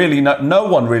 Not really, no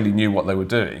one really knew what they were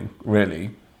doing,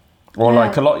 really. Or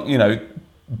like a lot,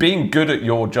 being good at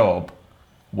your job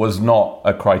was not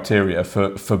a criteria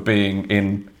for being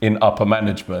in upper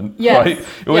management, right?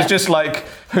 It was just like...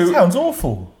 Sounds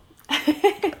awful.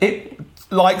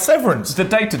 Like Severance. The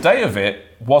day-to-day of it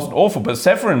wasn't awful, but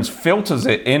Severance filters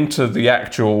it into the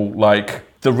actual, like,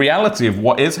 the reality of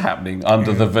what is happening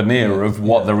under the veneer of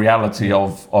what the reality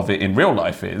of it in real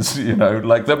life is,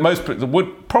 like that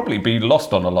would probably be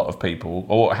lost on a lot of people,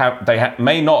 or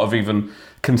may not have even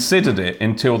considered it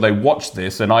until they watched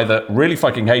this and either really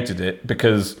fucking hated it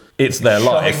because it's their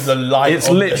life. It's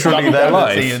literally their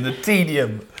life. And the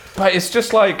tedium. But it's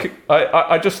just like,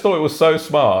 I just thought it was so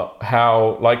smart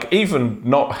how, like, even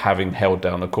not having held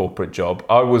down a corporate job,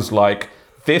 I was like,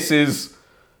 this is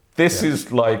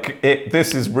like it.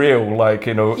 This is real, like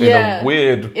in a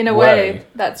weird way.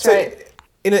 That's right.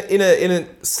 In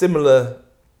a similar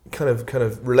kind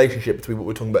of relationship between what we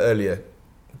were talking about earlier,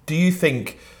 do you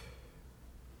think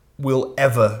we'll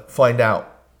ever find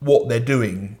out what they're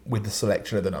doing with the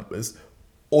selection of the numbers,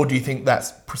 or do you think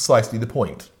that's precisely the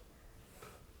point?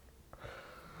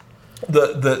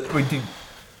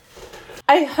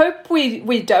 I hope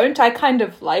we don't. I kind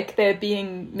of like there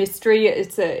being mystery.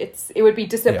 It would be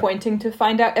disappointing to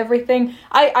find out everything.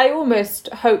 I almost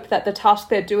hope that the task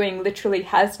they're doing literally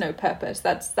has no purpose.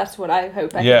 That's what I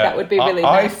hope. I think that would be really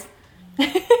nice.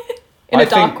 In a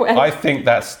dark way.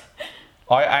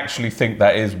 I actually think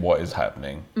that is what is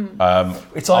happening.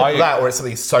 It's either that or it's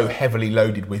something so heavily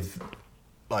loaded with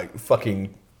like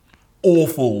fucking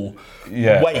awful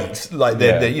weight. Like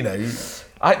they're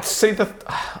I see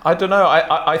I don't know.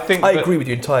 I think I agree with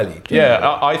you entirely.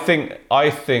 Yeah, I think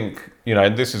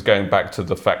and this is going back to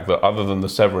the fact that other than the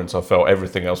Severance, I felt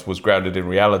everything else was grounded in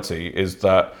reality. Is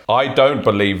that I don't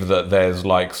believe that there's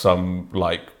like some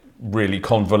like really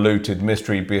convoluted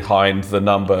mystery behind the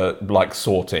number like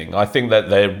sorting. I think that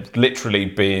they're literally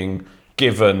being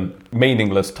given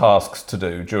meaningless tasks to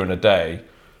do during a day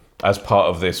as part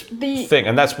of this thing,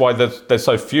 and that's why there's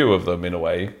so few of them in a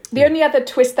way. The only other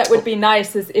twist that would be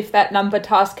nice is if that number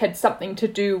task had something to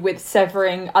do with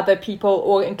severing other people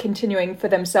or in continuing for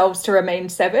themselves to remain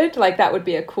severed. Like that would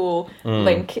be a cool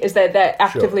link, is that they're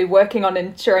actively working on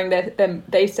ensuring that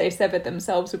they stay severed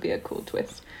themselves would be a cool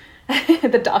twist.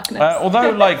 The darkness. Although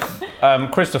like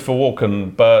Christopher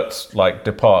Walken, Bert's like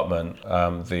department,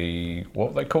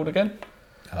 what were they called again?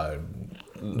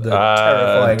 The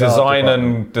terrifying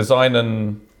design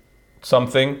and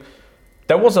something.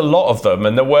 There was a lot of them,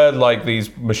 and there were like these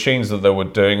machines that they were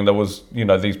doing, and there was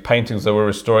these paintings they were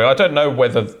restoring. I don't know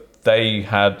whether they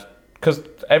had, because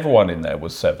everyone in there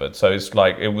was severed, so it's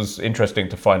like it was interesting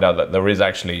to find out that there is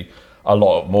actually a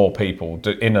lot more people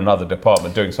in another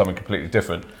department doing something completely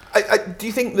different. Do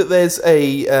you think that there's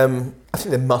I think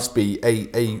there must be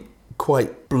a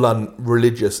quite blunt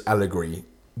religious allegory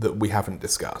that we haven't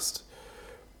discussed?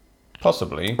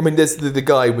 Possibly. I mean, there's the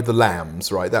guy with the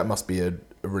lambs, right? That must be a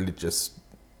religious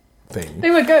thing. They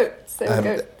were goats. Were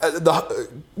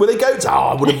they goats?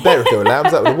 I would have better if they were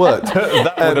lambs. That would have worked.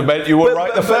 That would have meant you were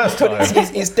right the first time.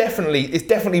 It's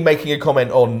definitely making a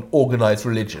comment on organised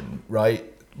religion, right?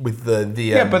 With the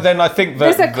but then I think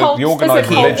that the organised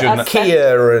religion,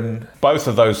 Kia and both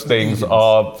of those things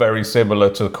are very similar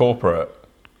to corporate.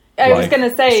 I was going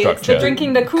to say, structure. It's the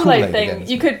drinking the Kool-Aid thing. Again.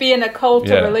 You could be in a cult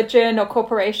or religion or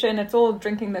corporation. It's all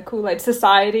drinking the Kool-Aid.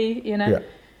 Society, You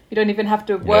don't even have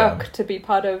to work to be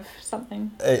part of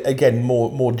something. Again,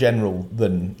 more general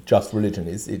than just religion.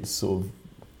 It's sort of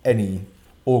any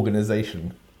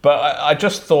organisation. But I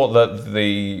just thought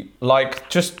that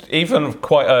just even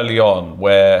quite early on,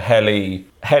 where Helly's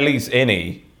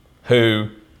innie, who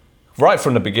right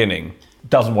from the beginning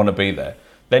doesn't want to be there,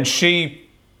 then she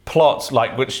plots in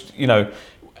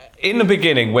the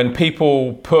beginning when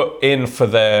people put in for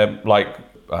their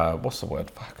what's the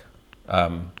word?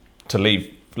 To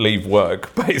leave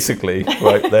work, basically,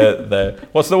 right? They're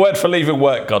what's the word for leaving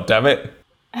work? God damn it!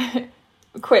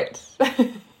 Quit.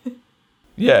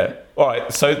 Yeah. All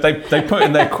right. So they put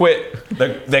in their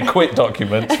quit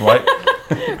documents, right?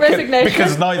 Resignation.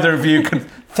 Because neither of you can.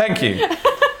 Thank you.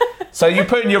 So you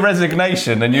put in your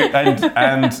resignation, and your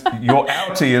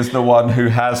outie is the one who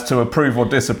has to approve or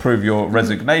disapprove your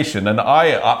resignation. And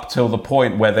I, up till the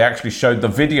point where they actually showed the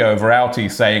video of her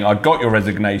outie saying, "I got your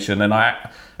resignation,"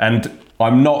 and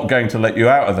I'm not going to let you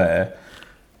out of there.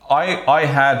 I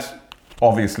had,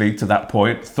 obviously, to that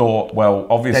point, thought, well,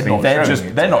 obviously,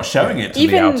 they're not showing it to the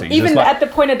outies. Even at the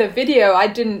point of the video, I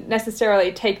didn't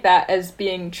necessarily take that as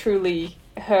being truly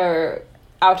her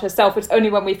outer self. It's only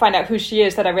when we find out who she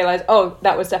is that I realize, oh,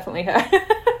 that was definitely her.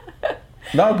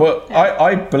 No, but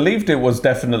I believed it was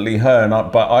definitely her,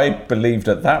 but I believed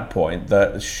at that point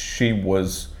that she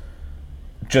was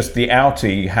just the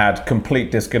outie, had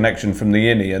complete disconnection from the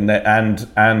innie,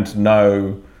 and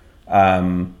no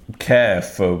care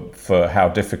for how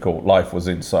difficult life was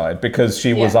inside, because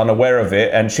she was unaware of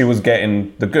it and she was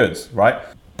getting the goods, right?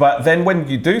 But then when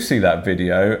you do see that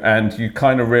video and you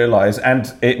kind of realize,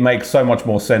 and it makes so much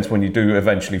more sense when you do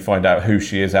eventually find out who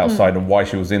she is outside and why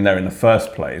she was in there in the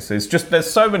first place. It's just, there's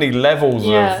so many levels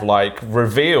of like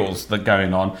reveals that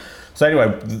going on. So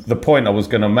anyway, the point I was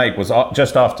going to make was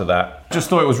just after that, just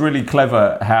thought it was really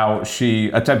clever how she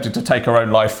attempted to take her own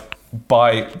life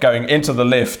by going into the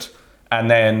lift,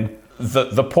 and then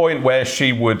the point where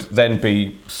she would then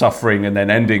be suffering and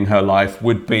then ending her life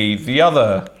would be the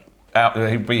other,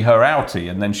 it'd be her outie,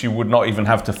 and then she would not even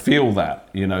have to feel that,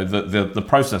 you know, the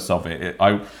process of it.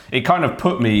 It kind of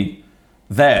put me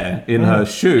there in her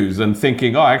shoes and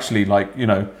thinking, oh, actually, like, you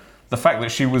know, the fact that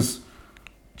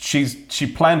she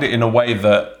planned it in a way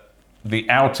that the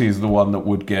outie is the one that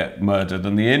would get murdered,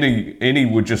 and the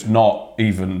innie would just not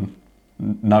even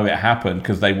know it happened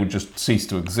because they would just cease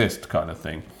to exist, kind of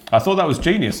thing. I thought that was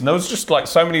genius, and there was just like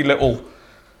so many little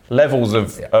levels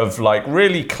of like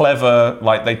really clever,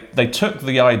 like they took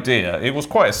the idea, it was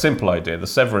quite a simple idea,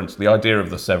 the idea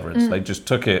of the severance. They just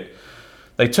took it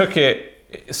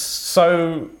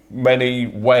so many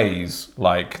ways.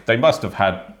 Like they must have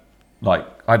had, like,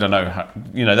 I don't know how,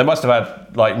 you know, they must have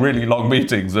had like really long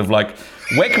meetings of like,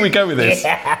 where can we go with this?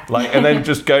 Like, and then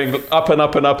just going up and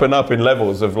up and up and up in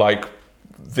levels of like,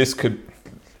 this could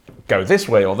go this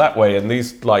way or that way, and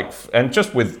these like, and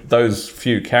just with those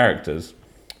few characters,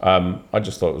 I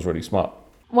just thought it was really smart.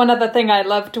 One other thing I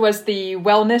loved was the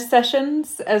wellness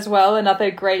sessions as well,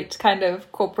 another great kind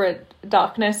of corporate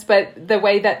darkness, but the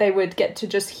way that they would get to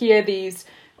just hear these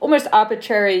almost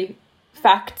arbitrary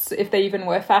facts, if they even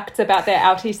were facts, about their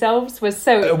outie selves was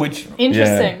so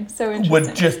interesting. So interesting.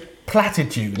 Were just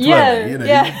platitudes, weren't they? You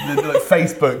know, like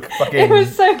Facebook fucking... It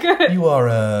was so good. You are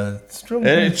a strong...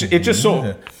 It just sort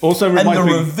of also reminds me... And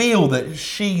the reveal that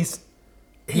she's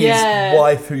his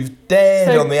wife who's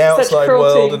dead on the outside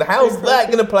world, and how's that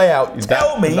going to play out?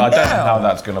 Tell me now. I don't know how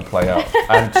that's going to play out.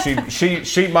 And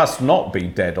she must not be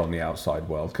dead on the outside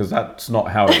world, because that's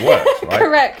not how it works, right?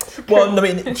 Correct. Well, I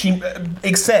mean, she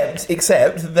except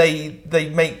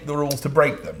they make the rules to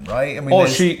break them, right? I mean, or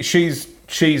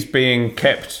she's being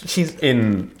kept. She's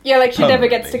in. Yeah, like she never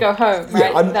gets to go home,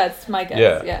 right? Yeah, that's my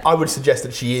guess. Yeah. I would suggest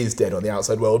that she is dead on the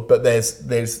outside world, but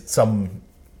there's some.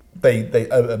 A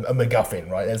MacGuffin,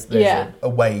 right? There's a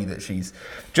way that she's...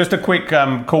 Just a quick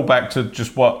callback to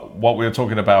just what we were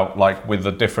talking about, like with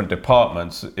the different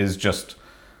departments, is just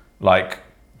like,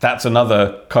 that's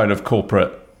another kind of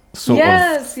corporate sort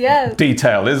of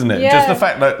detail, isn't it? Yeah. Just the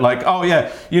fact that, like, oh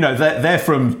yeah, you know, they're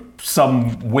from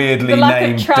some weirdly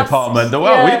named department.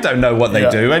 Well, we don't know what they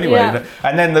do anyway. Yeah.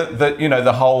 And then the you know,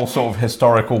 the whole sort of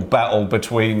historical battle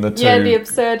between the two. Yeah, the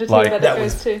absurdity that it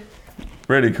goes to.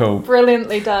 Really cool.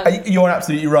 Brilliantly done. You're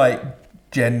absolutely right,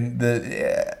 Jen.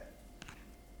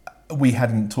 We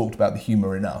hadn't talked about the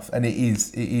humour enough, and it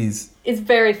is. It's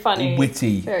very funny,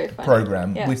 witty very funny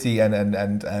program, witty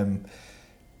and.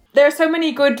 There are so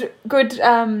many good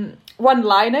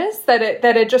one-liners that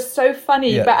are just so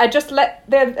funny, but I just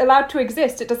they're allowed to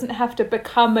exist. It doesn't have to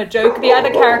become a joke. The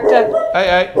other character.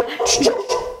 Hey.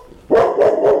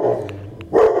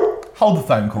 Hold the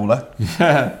phone, caller.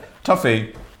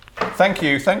 Tuffy. Thank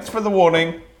you. Thanks for the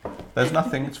warning. There's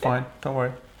nothing. It's fine. Don't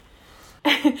worry.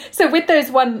 So with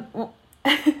those one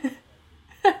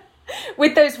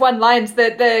lines,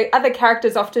 the other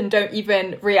characters often don't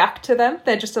even react to them.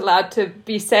 They're just allowed to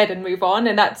be said and move on,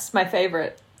 and that's my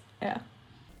favourite. Yeah.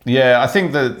 Yeah, I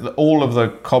think that all of the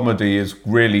comedy is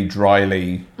really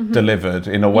dryly delivered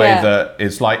in a way that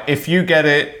it's like, if you get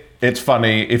it, it's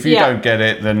funny. If you don't get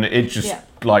it, then it just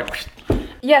like...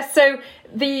 Yeah, so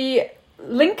the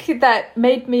link that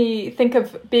made me think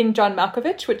of Being John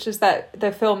Malkovich, which is the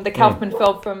Kaufman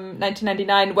film from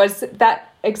 1999, was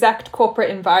that exact corporate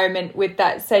environment with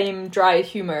that same dry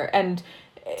humor. And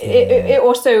it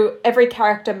also, every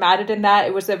character mattered in that.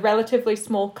 It was a relatively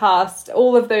small cast.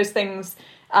 All of those things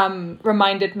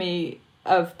reminded me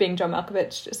of Being John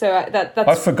Malkovich. So that's...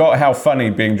 I forgot how funny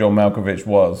Being John Malkovich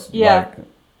was. Yeah. Like,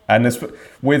 and this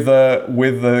with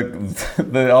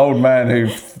the old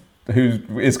man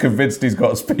who is convinced he's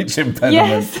got a speech impediment.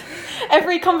 Yes.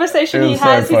 Every conversation It he was so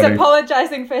has, he's funny.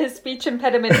 apologising for his speech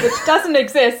impediment, which doesn't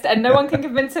exist, and no one can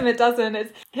convince him it doesn't.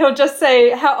 He'll just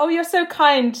say, "Oh, you're so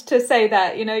kind to say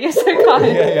that. You're so kind."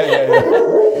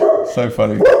 Yeah. So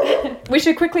funny. We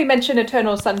should quickly mention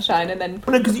Eternal Sunshine, and then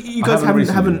Well, no, because you guys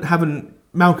haven't haven't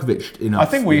Malkovich enough. I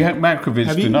think we had Malkovich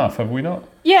Have you? enough, have we not?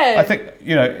 yeah, I think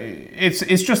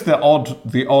it's just the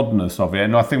oddness of it,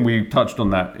 and I think we touched on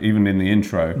that even in the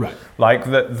intro. Right. Like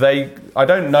that I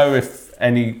don't know if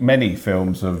many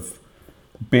films have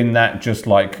been that just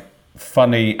like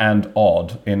funny and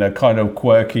odd in a kind of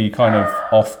quirky, kind of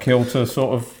off kilter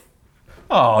sort of.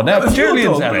 Oh, now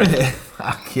Julian's at it.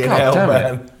 Fucking hell, Damn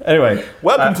man. it. Anyway,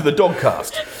 Welcome to the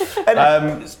Dogcast.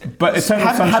 but Eternal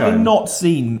Sunshine. Having not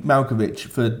seen Malkovich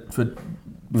for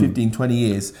 15, 20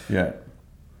 years, Yeah.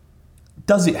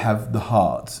 does it have the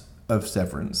heart of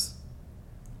Severance?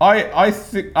 I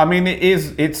think. I mean,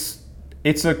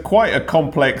 it's a quite a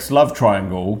complex love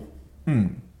triangle,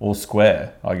 or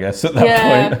square, I guess at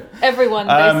that point. everyone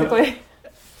basically.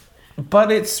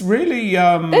 But it's really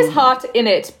There's heart in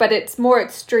it, but it's more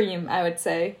extreme, I would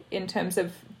say, in terms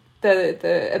of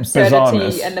the absurdity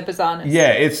Bizarreness. and the bizarreness. yeah.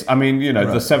 It's the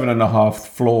 7.5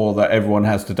 floor that everyone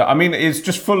has to do. I mean, it's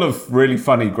just full of really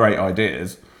funny, great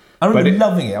ideas. I remember But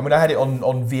loving it. I mean, I had it on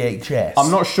VHS. I'm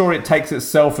not sure it takes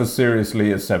itself as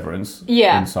seriously as Severance.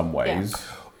 Yeah. In some ways,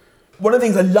 One of the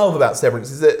things I love about Severance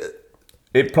is that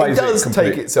it plays. it does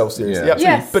take itself seriously, Yeah.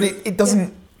 absolutely. Yes. But it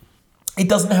doesn't. It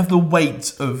doesn't have the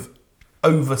weight of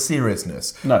over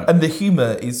seriousness. No. And the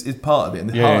humour is part of it, and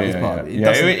the heart is part of it.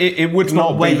 It would it's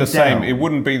not be weighed the same. down. It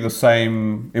wouldn't be the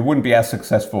same. It wouldn't be as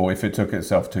successful if it took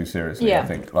itself too seriously. Yeah. I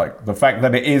think like the fact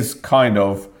that it is kind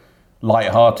of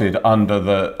light-hearted under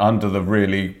the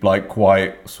really like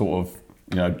quite sort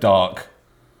of dark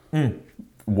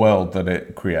world that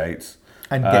it creates.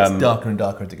 And gets darker and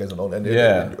darker as it goes on.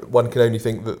 And one can only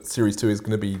think that Series 2 is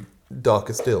going to be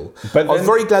darker still. But I was then-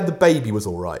 very glad the baby was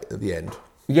all right at the end.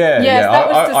 Yeah, Yes, yeah. that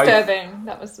was I- disturbing.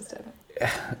 That was disturbing.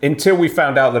 until we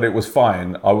found out that it was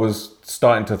fine, I was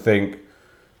starting to think.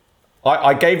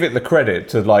 I gave it the credit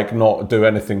to like not do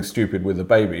anything stupid with the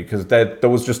baby because there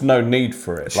was just no need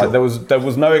for it. Sure. Like there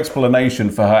was no explanation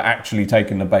for her actually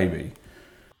taking the baby.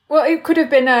 Well, it could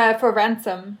have been for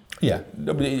ransom. Yeah,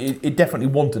 but it definitely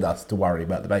wanted us to worry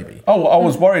about the baby. Oh, I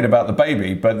was worried about the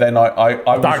baby, but then I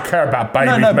Don't care about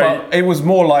babies, no, mate. but it was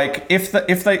more like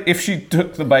if she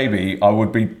took the baby, I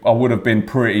would have been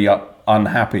pretty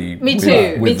unhappy. Me with-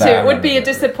 too. with Me too. that. It would be a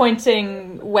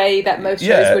disappointing way that most shows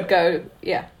Yeah. would go.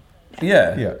 Yeah.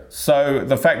 Yeah. Yeah. So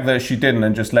the fact that she didn't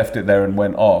and just left it there and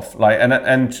went off, like,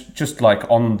 and just like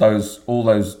on all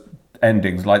those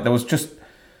endings, like there was just,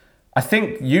 I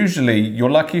think usually you're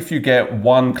lucky if you get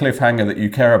one cliffhanger that you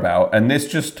care about, and this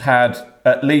just had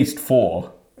at least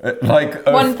 4, like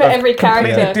One for every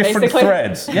completely character, different basically.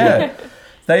 threads. Yeah.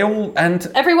 They all and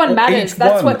Everyone matters. each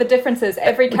That's one- what the difference is.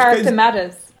 Every character goes-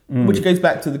 matters. Which goes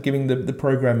back to giving the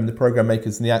program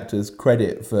makers and the actors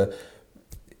credit for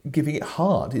giving it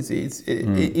heart. It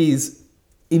is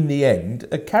in the end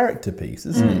a character piece,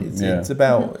 isn't it? yeah. It's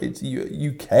about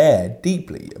you care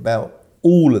deeply about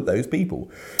all of those people.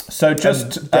 So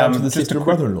just And down to the just sister a and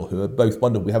quick- brother-in-law who are both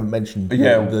wonderful. We haven't mentioned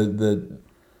Yeah.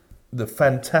 the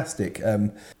fantastic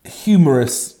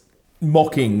humorous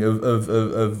mocking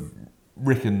of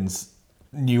Rickon's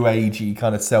new agey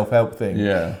kind of self-help thing.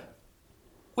 Yeah.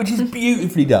 Which is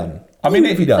beautifully done. I mean,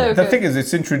 Beautifully done. So the good. thing is,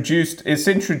 it's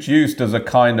introduced as a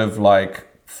kind of like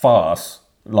farce,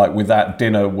 like with that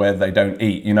dinner where they don't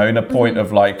eat, in a point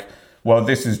of like, well,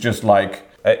 this is just like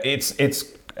it's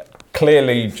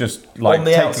clearly just like on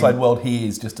the taking- outside world, he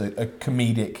is just a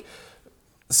comedic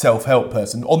self-help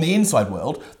person. On the inside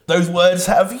world, those words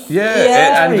have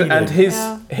Yeah. and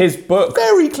his book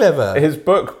very clever. his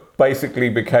book basically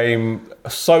became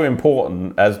so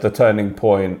important as the turning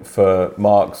point for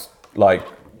Mark's like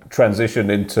transition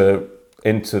into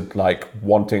like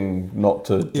wanting not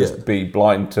to just be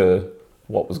blind to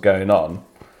what was going on.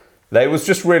 It was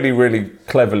just really, really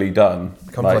cleverly done.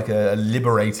 Becomes like a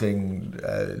liberating,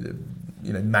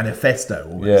 manifesto,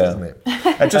 almost, Yeah. doesn't it?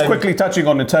 And just quickly touching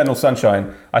on Eternal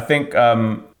Sunshine, I think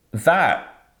that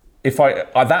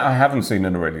I haven't seen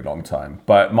in a really long time,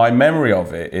 but my memory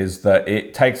of it is that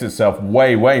it takes itself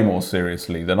way, way more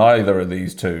seriously than either of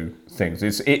these two things.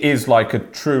 It is like a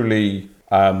truly,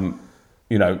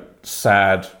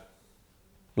 sad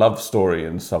love story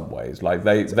in some ways. Like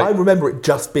I remember it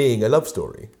just being a love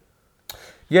story.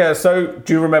 Yeah, so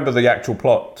do you remember the actual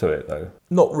plot to it, though?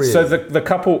 Not really. So the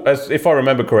couple, as if I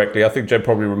remember correctly, I think Jen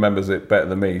probably remembers it better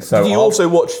than me. So Did you also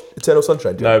watch Eternal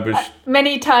Sunshine? No, but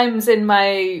Many times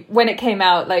when it came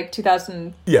out, like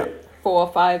 2004 Yeah. or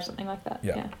 5, something like that.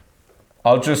 Yeah. Yeah.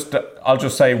 I'll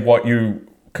just say what you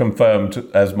confirmed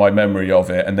as my memory of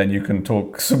it, and then you can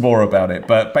talk some more about it.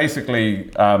 But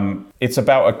basically, it's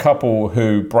about a couple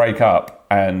who break up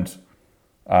and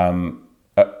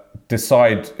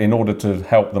decide, in order to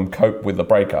help them cope with the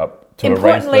breakup, to erase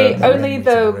Importantly, their only memories of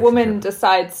the the woman relationship.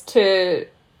 decides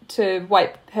to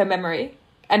wipe her memory,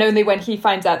 and only when he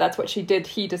finds out that's what she did,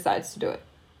 he decides to do it.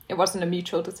 It wasn't a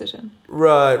mutual decision.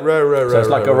 Right. So it's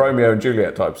like a Romeo and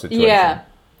Juliet type situation.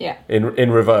 Yeah.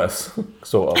 In reverse,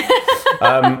 sort of.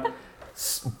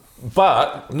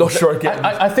 But I'm not sure I get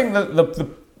I think that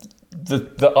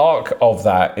the arc of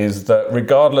that is that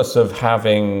regardless of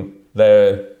having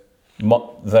their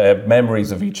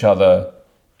memories of each other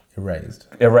erased.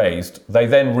 they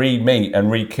then re-meet and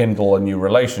rekindle a new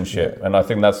relationship. And I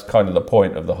think that's kind of the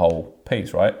point of the whole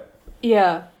piece, right?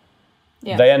 Yeah.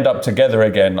 They end up together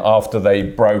again after they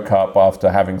broke up,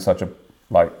 after having such a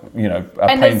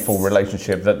And painful there's-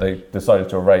 relationship that they decided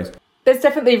to erase. There's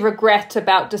definitely regret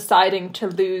about deciding to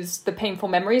lose the painful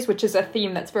memories, which is a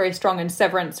theme that's very strong in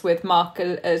Severance with Mark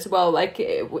as well.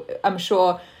 I'm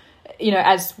sure,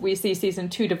 as we see season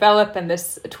 2 develop and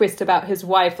this twist about his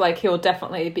wife, he'll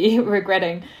definitely be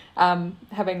regretting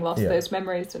having lost those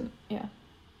memories. And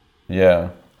Yeah.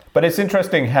 But it's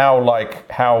interesting how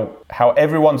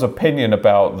everyone's opinion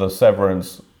about the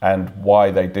Severance and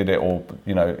why they did it, or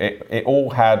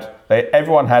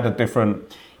everyone had a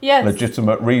different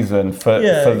legitimate reason for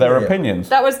their opinions.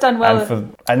 That was done well.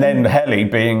 And then Helly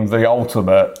being the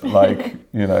ultimate,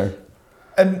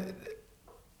 And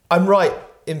I'm right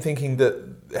in thinking that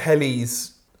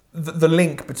Helly's the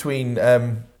link between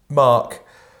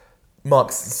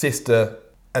Mark's sister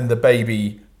and the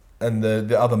baby and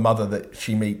the other mother that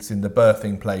she meets in the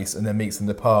birthing place and then meets in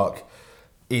the park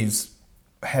is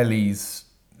Helly's.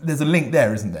 There's a link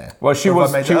there, isn't there? Well, she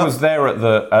was there at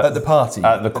the party,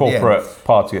 at the corporate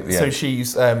party at the so end.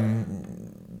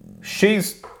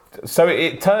 So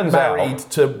it turns married out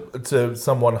to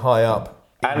someone high up,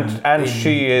 and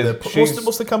she is.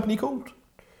 What's the company called?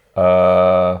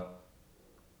 I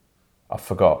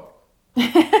forgot.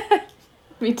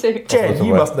 Me too. Jen,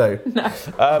 you must know.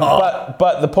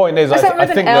 But the point is, Is that I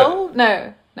with think an L?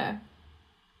 No,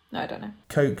 I don't know.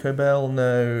 Cobell,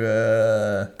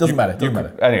 no. Doesn't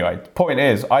matter. Anyway, point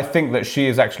is, I think that she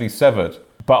is actually severed,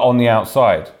 but on the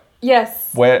outside.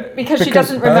 Yes, because she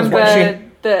doesn't remember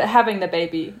having the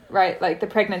baby, right? Like the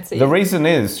pregnancy. The reason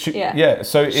is, she's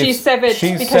severed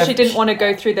because she didn't want to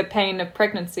go through the pain of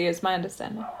pregnancy, is my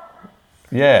understanding.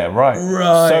 Yeah, right.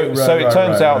 So it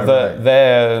turns out that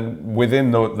they're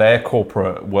within their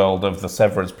corporate world of the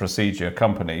severance procedure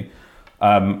company,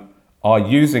 are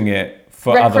using it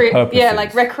for other purposes. Yeah,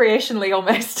 like recreationally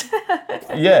almost.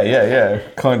 Yeah,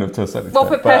 kind of to a certain extent. Well,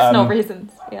 for personal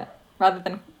reasons, rather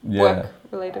than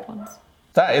work-related ones.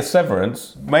 That is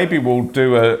Severance. Maybe we'll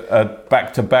do a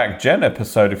back-to-back Jen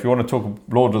episode if you want to talk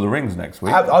Lord of the Rings next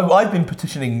week. I've been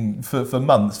petitioning for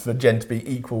months for Jen to be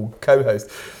equal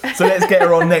co-host. So let's get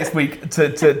her on next week to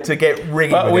get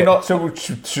ringing. But with we're it. not. So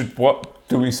should what?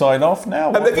 Do we sign off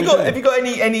now? Have you got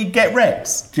any get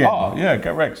recs, Jen? Oh yeah,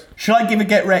 get wrecked. Should I give a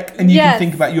get rec and you can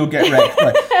think about your get rec?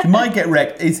 Right. So my get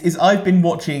rec is I've been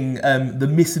watching The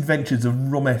Misadventures of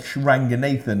Ramesh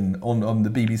Ranganathan on the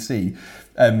BBC.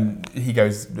 He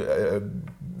goes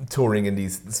touring in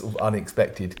these sort of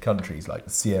unexpected countries like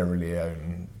Sierra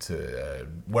Leone to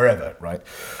wherever, right?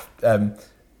 And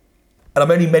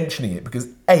I'm only mentioning it because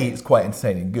A, it's quite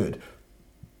entertaining and good,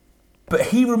 but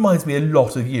he reminds me a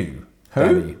lot of you.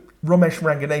 Who? Danny. Ramesh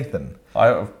Ranganathan.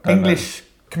 English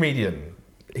comedian.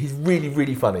 He's really,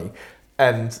 really funny.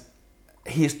 And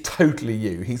he is totally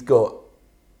you.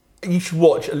 You should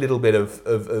watch a little bit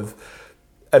of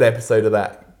an episode of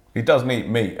that. He doesn't eat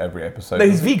meat every episode. No,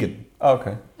 he's vegan. Oh,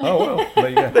 okay. Oh, well, there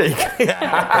you go. There you go.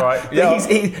 Right. Yeah.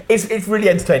 It's really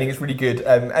entertaining. It's really good.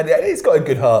 And it's got a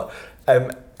good heart.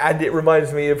 And it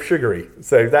reminds me of Sugary.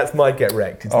 So that's my get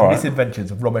wrecked. It's The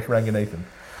Misadventures of Ramesh Ranganathan.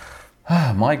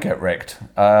 My get wrecked.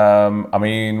 I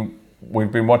mean,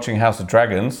 we've been watching House of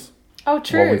Dragons. Oh,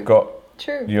 true. Well, we've got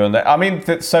True. you and that. I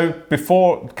mean, so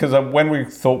before, because when we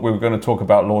thought we were going to talk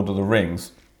about Lord of the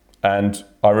Rings, and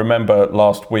I remember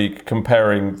last week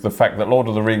comparing the fact that Lord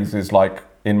of the Rings is like,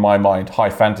 in my mind, high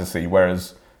fantasy,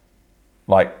 whereas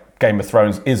like Game of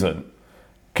Thrones isn't.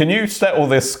 Can you settle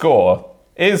this score?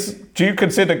 Do you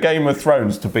consider Game of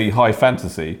Thrones to be high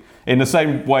fantasy in the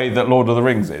same way that Lord of the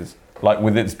Rings is? Like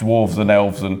with its dwarves and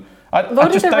elves I Lord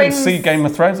of just the don't Rings- see Game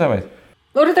of Thrones that way.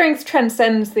 Lord of the Rings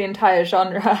transcends the entire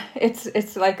genre.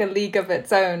 It's like a league of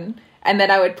its own. And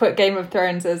then I would put Game of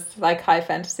Thrones as like high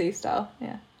fantasy style.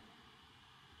 Yeah.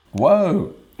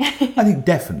 Whoa. I think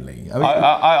definitely. I mean,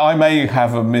 I may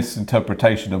have a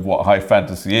misinterpretation of what high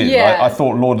fantasy is. Yeah. I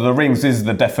thought Lord of the Rings is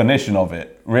the definition of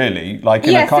it, really. Like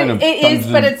in Yes, a kind of it is,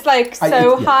 but it's like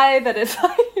so high that it's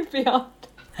like beyond.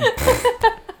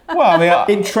 Well, I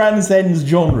mean, it transcends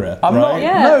genre, I'm right? not.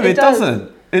 Yeah, No, it it does.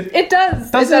 doesn't. It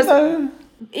does. Does it though?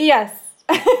 Yes.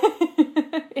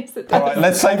 Yes, it does. All right,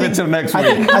 let's save it till next week.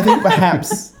 I think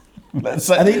perhaps. Let's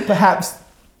I say, think perhaps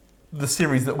the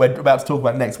series that we're about to talk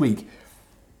about next week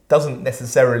doesn't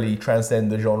necessarily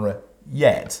transcend the genre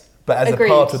yet, but as Agreed.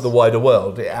 a part of the wider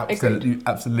world, it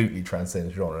absolutely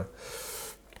transcends genre.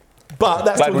 But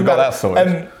that's Glad talking we got about that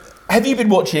sorted. Have you been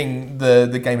watching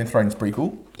the Game of Thrones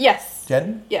prequel, Yes.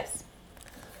 Jen? Yes.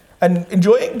 And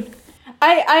enjoying?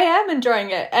 I am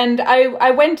enjoying it, and I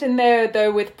went in there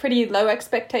though with pretty low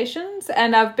expectations,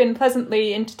 and I've been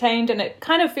pleasantly entertained, and it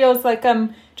kind of feels like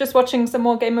I'm just watching some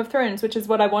more Game of Thrones, which is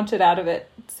what I wanted out of it.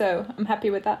 So I'm happy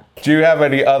with that. do you have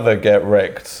any other get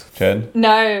wrecked, Jen?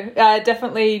 No,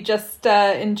 definitely just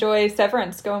enjoy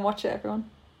Severance. Go and watch it, everyone.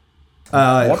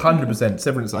 100%.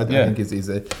 Severance, I Yeah. think, is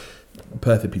a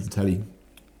perfect piece of telly.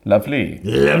 Lovely.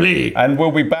 And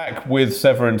we'll be back with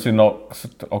Severance in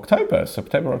October,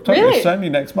 September, October. Really? It's only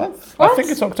next month. What? I think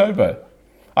it's October.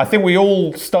 I think we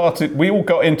all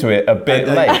got into it a bit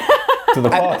late to the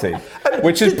party,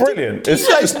 which is brilliant. Do you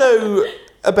guys know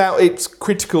about its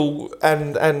critical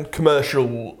and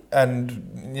commercial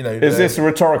and, you know... Is this a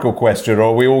rhetorical question, or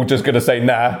are we all just going to say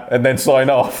nah and then sign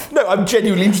off? No, I'm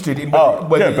genuinely interested in Oh,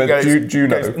 whether yeah, it but goes... do you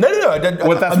know? No, I don't...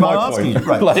 Well, that's I'm my not asking point.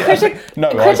 you. Right. Like, no,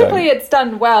 I don't. Critically, it's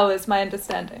done well, is my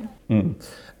understanding. And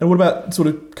what about sort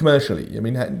of commercially? I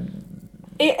mean... I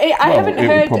Well, haven't it will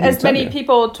heard probably as tell many you.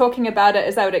 people talking about it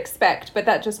as I would expect, but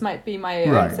that just might be my own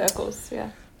Right. circles.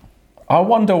 Yeah. I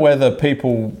wonder whether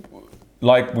people,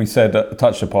 like we said,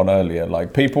 touched upon earlier,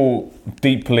 like people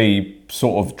deeply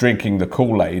sort of drinking the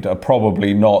Kool-Aid are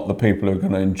probably not the people who are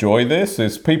going to enjoy this.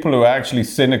 It's people who are actually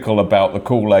cynical about the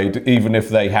Kool-Aid, even if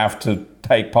they have to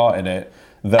take part in it,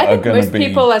 that I are think going to most be...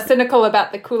 people are cynical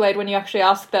about the Kool-Aid when you actually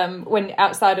ask them when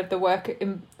outside of the work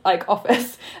like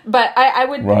office. But I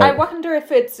Right. I wonder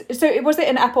if it's was it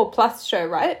an Apple Plus show,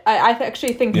 right? I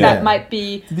actually think Yeah. that might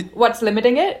be what's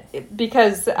limiting it,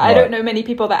 because I Right. don't know many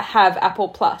people that have Apple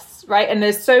Plus, right? And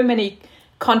there's so many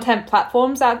content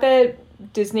platforms out there,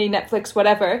 Disney, Netflix,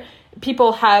 whatever.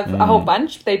 People have a whole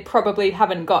bunch. They probably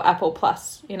haven't got Apple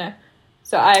Plus, you know.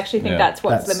 So I actually think Yeah. that's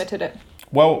what's That's- limited it.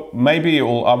 Well, maybe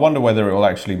I wonder whether it will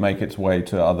actually make its way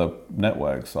to other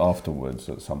networks afterwards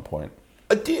at some point.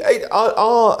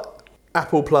 Are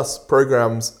Apple Plus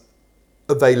programs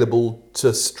available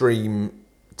to stream,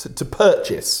 to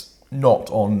purchase, not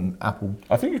on Apple?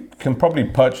 I think you can probably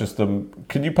purchase them.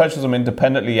 Can you purchase them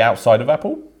independently outside of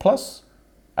Apple Plus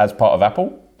as part of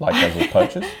Apple, like as a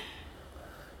purchase?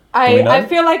 Do we know? I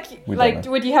feel like We don't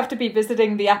know. would you have to be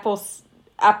visiting the Apple's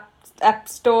app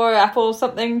store, Apple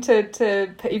something to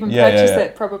even Yeah, purchase yeah.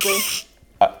 it? Probably.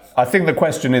 I think the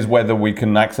question is whether we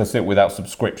can access it without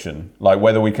subscription, like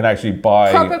whether we can actually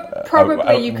buy,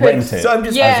 Probably you could. rent it. So I'm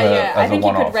just- Yeah, as a- yeah. as I a think you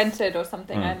could one-off. rent it or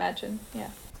something. I imagine. Yeah.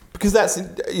 Because that's,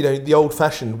 you know, the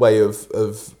old-fashioned way of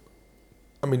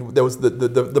I mean, there was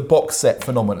the box set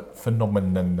phenomenon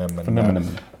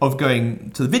of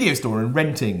going to the video store and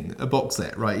renting a box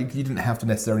set, right? You didn't have to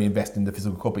necessarily invest in the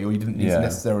physical copy, or you didn't need to Yeah.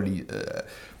 necessarily...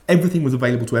 everything was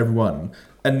available to everyone.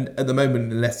 And at the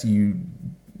moment, unless you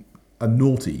are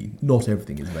naughty, not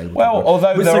everything is available. Well, to everyone.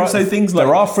 although there are- things there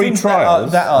like... are free things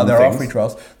trials There and are things. free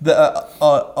trials that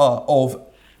are of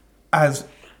as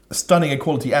stunning a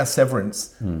quality as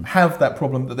Severance have that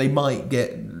problem that they might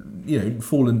get, you know,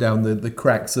 fallen down the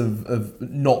cracks of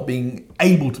not being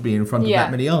able to be in front of Yeah.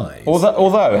 that many eyes.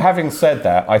 Although, having said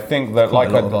that, I think that Quite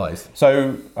a lot of eyes.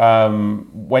 So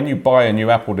when you buy a new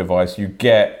Apple device, you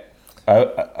get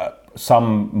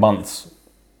some months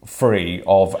free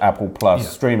of Apple Plus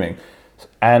streaming,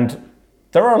 and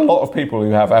there are a lot of people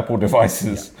who have Apple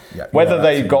devices. Yeah, Whether yeah,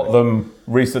 they absolutely. got them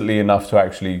recently enough to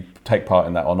actually take part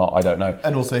in that or not, I don't know.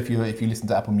 And also, if you listen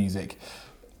to Apple Music,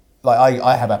 like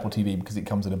I have Apple TV because it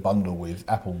comes in a bundle with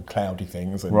Apple Cloudy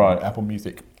things and Right. Apple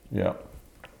Music. Yeah.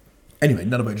 Anyway,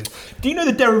 none of it. Do you know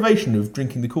the derivation of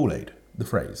drinking the Kool-Aid? The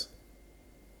phrase.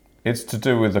 It's to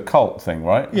do with the cult thing,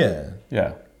 right? Yeah,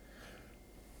 Yeah.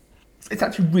 it's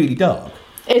actually really dark.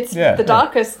 It's Yeah. the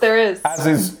darkest there is. As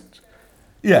is,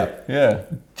 Yeah, yeah.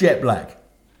 jet black.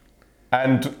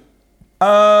 And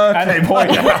on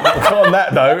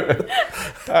that note,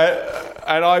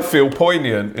 and I feel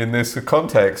poignant in this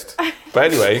context.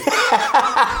 But anyway,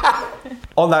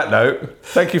 on that note,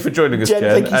 thank you for joining us, Jen.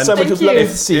 Thank you so much. It was lovely to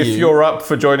see you. If you're up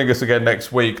for joining us again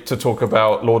next week to talk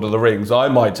about Lord of the Rings, I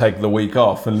might take the week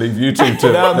off and leave you two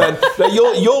to. No, man,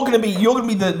 you're going to be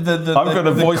the I'm going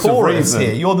to voice of chorus reason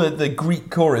here. You're the Greek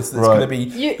chorus that's going to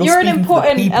be. You're an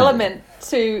important element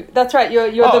to. That's right. You're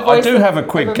the voice. I do have a of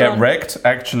quick get wrecked.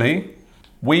 Actually,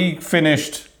 we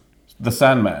finished The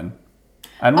Sandman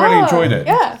and really enjoyed it.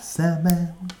 Yeah.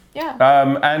 Sandman.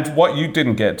 Yeah. And what you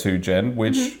didn't get to, Jen,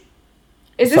 which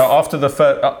Is this? so after the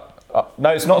first. No,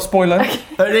 it's not a spoiler.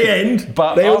 At the end,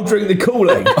 But they all drink the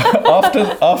Kool-Aid.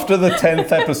 after the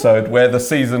 10th episode, where the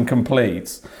season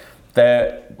completes,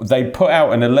 they put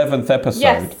out an 11th episode.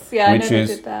 Yes, yeah, I which know they is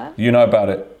did that. you know about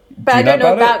it. But Do I you don't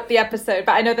know it? about the episode.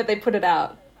 But I know that they put it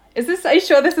out. Are you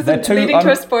sure this They're isn't too leading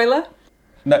to a spoiler?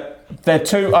 No, they're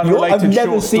two unrelated I've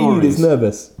never short seen you stories. this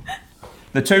nervous.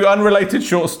 The two unrelated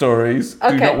short stories. Do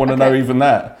Okay, not want to know okay. even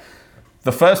that.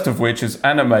 The first of which is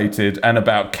animated and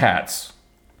about cats.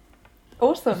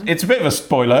 Awesome. It's a bit of a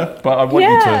spoiler, but I want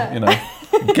Yeah. you to,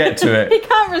 get to it. He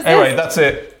can't resist. Anyway, that's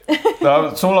it.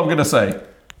 That's all I'm going to say.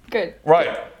 Good.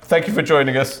 Right. Thank you for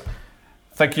joining us.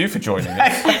 Thank you for joining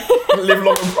us. Live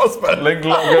long and prosper. Ling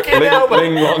long,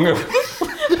 ling long,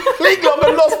 Live long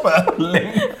and prosper.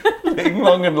 ling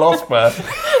long and losper.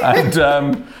 And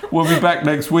we'll be back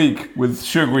next week with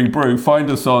Sugary Brew. Find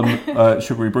us on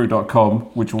sugarybrew.com,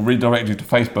 which will redirect you to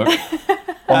Facebook.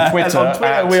 On Twitter, And on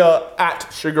Twitter we are at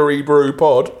Sugary Brew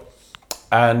Pod.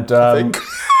 And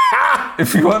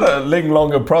if you want a Ling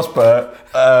Long and Prosper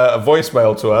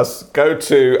voicemail to us, go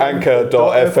to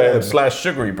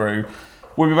anchor.fm/sugarybrew.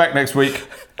 We'll be back next week.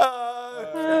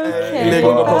 Okay. Live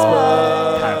long and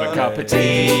prosper. Have a cup of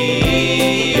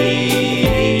tea.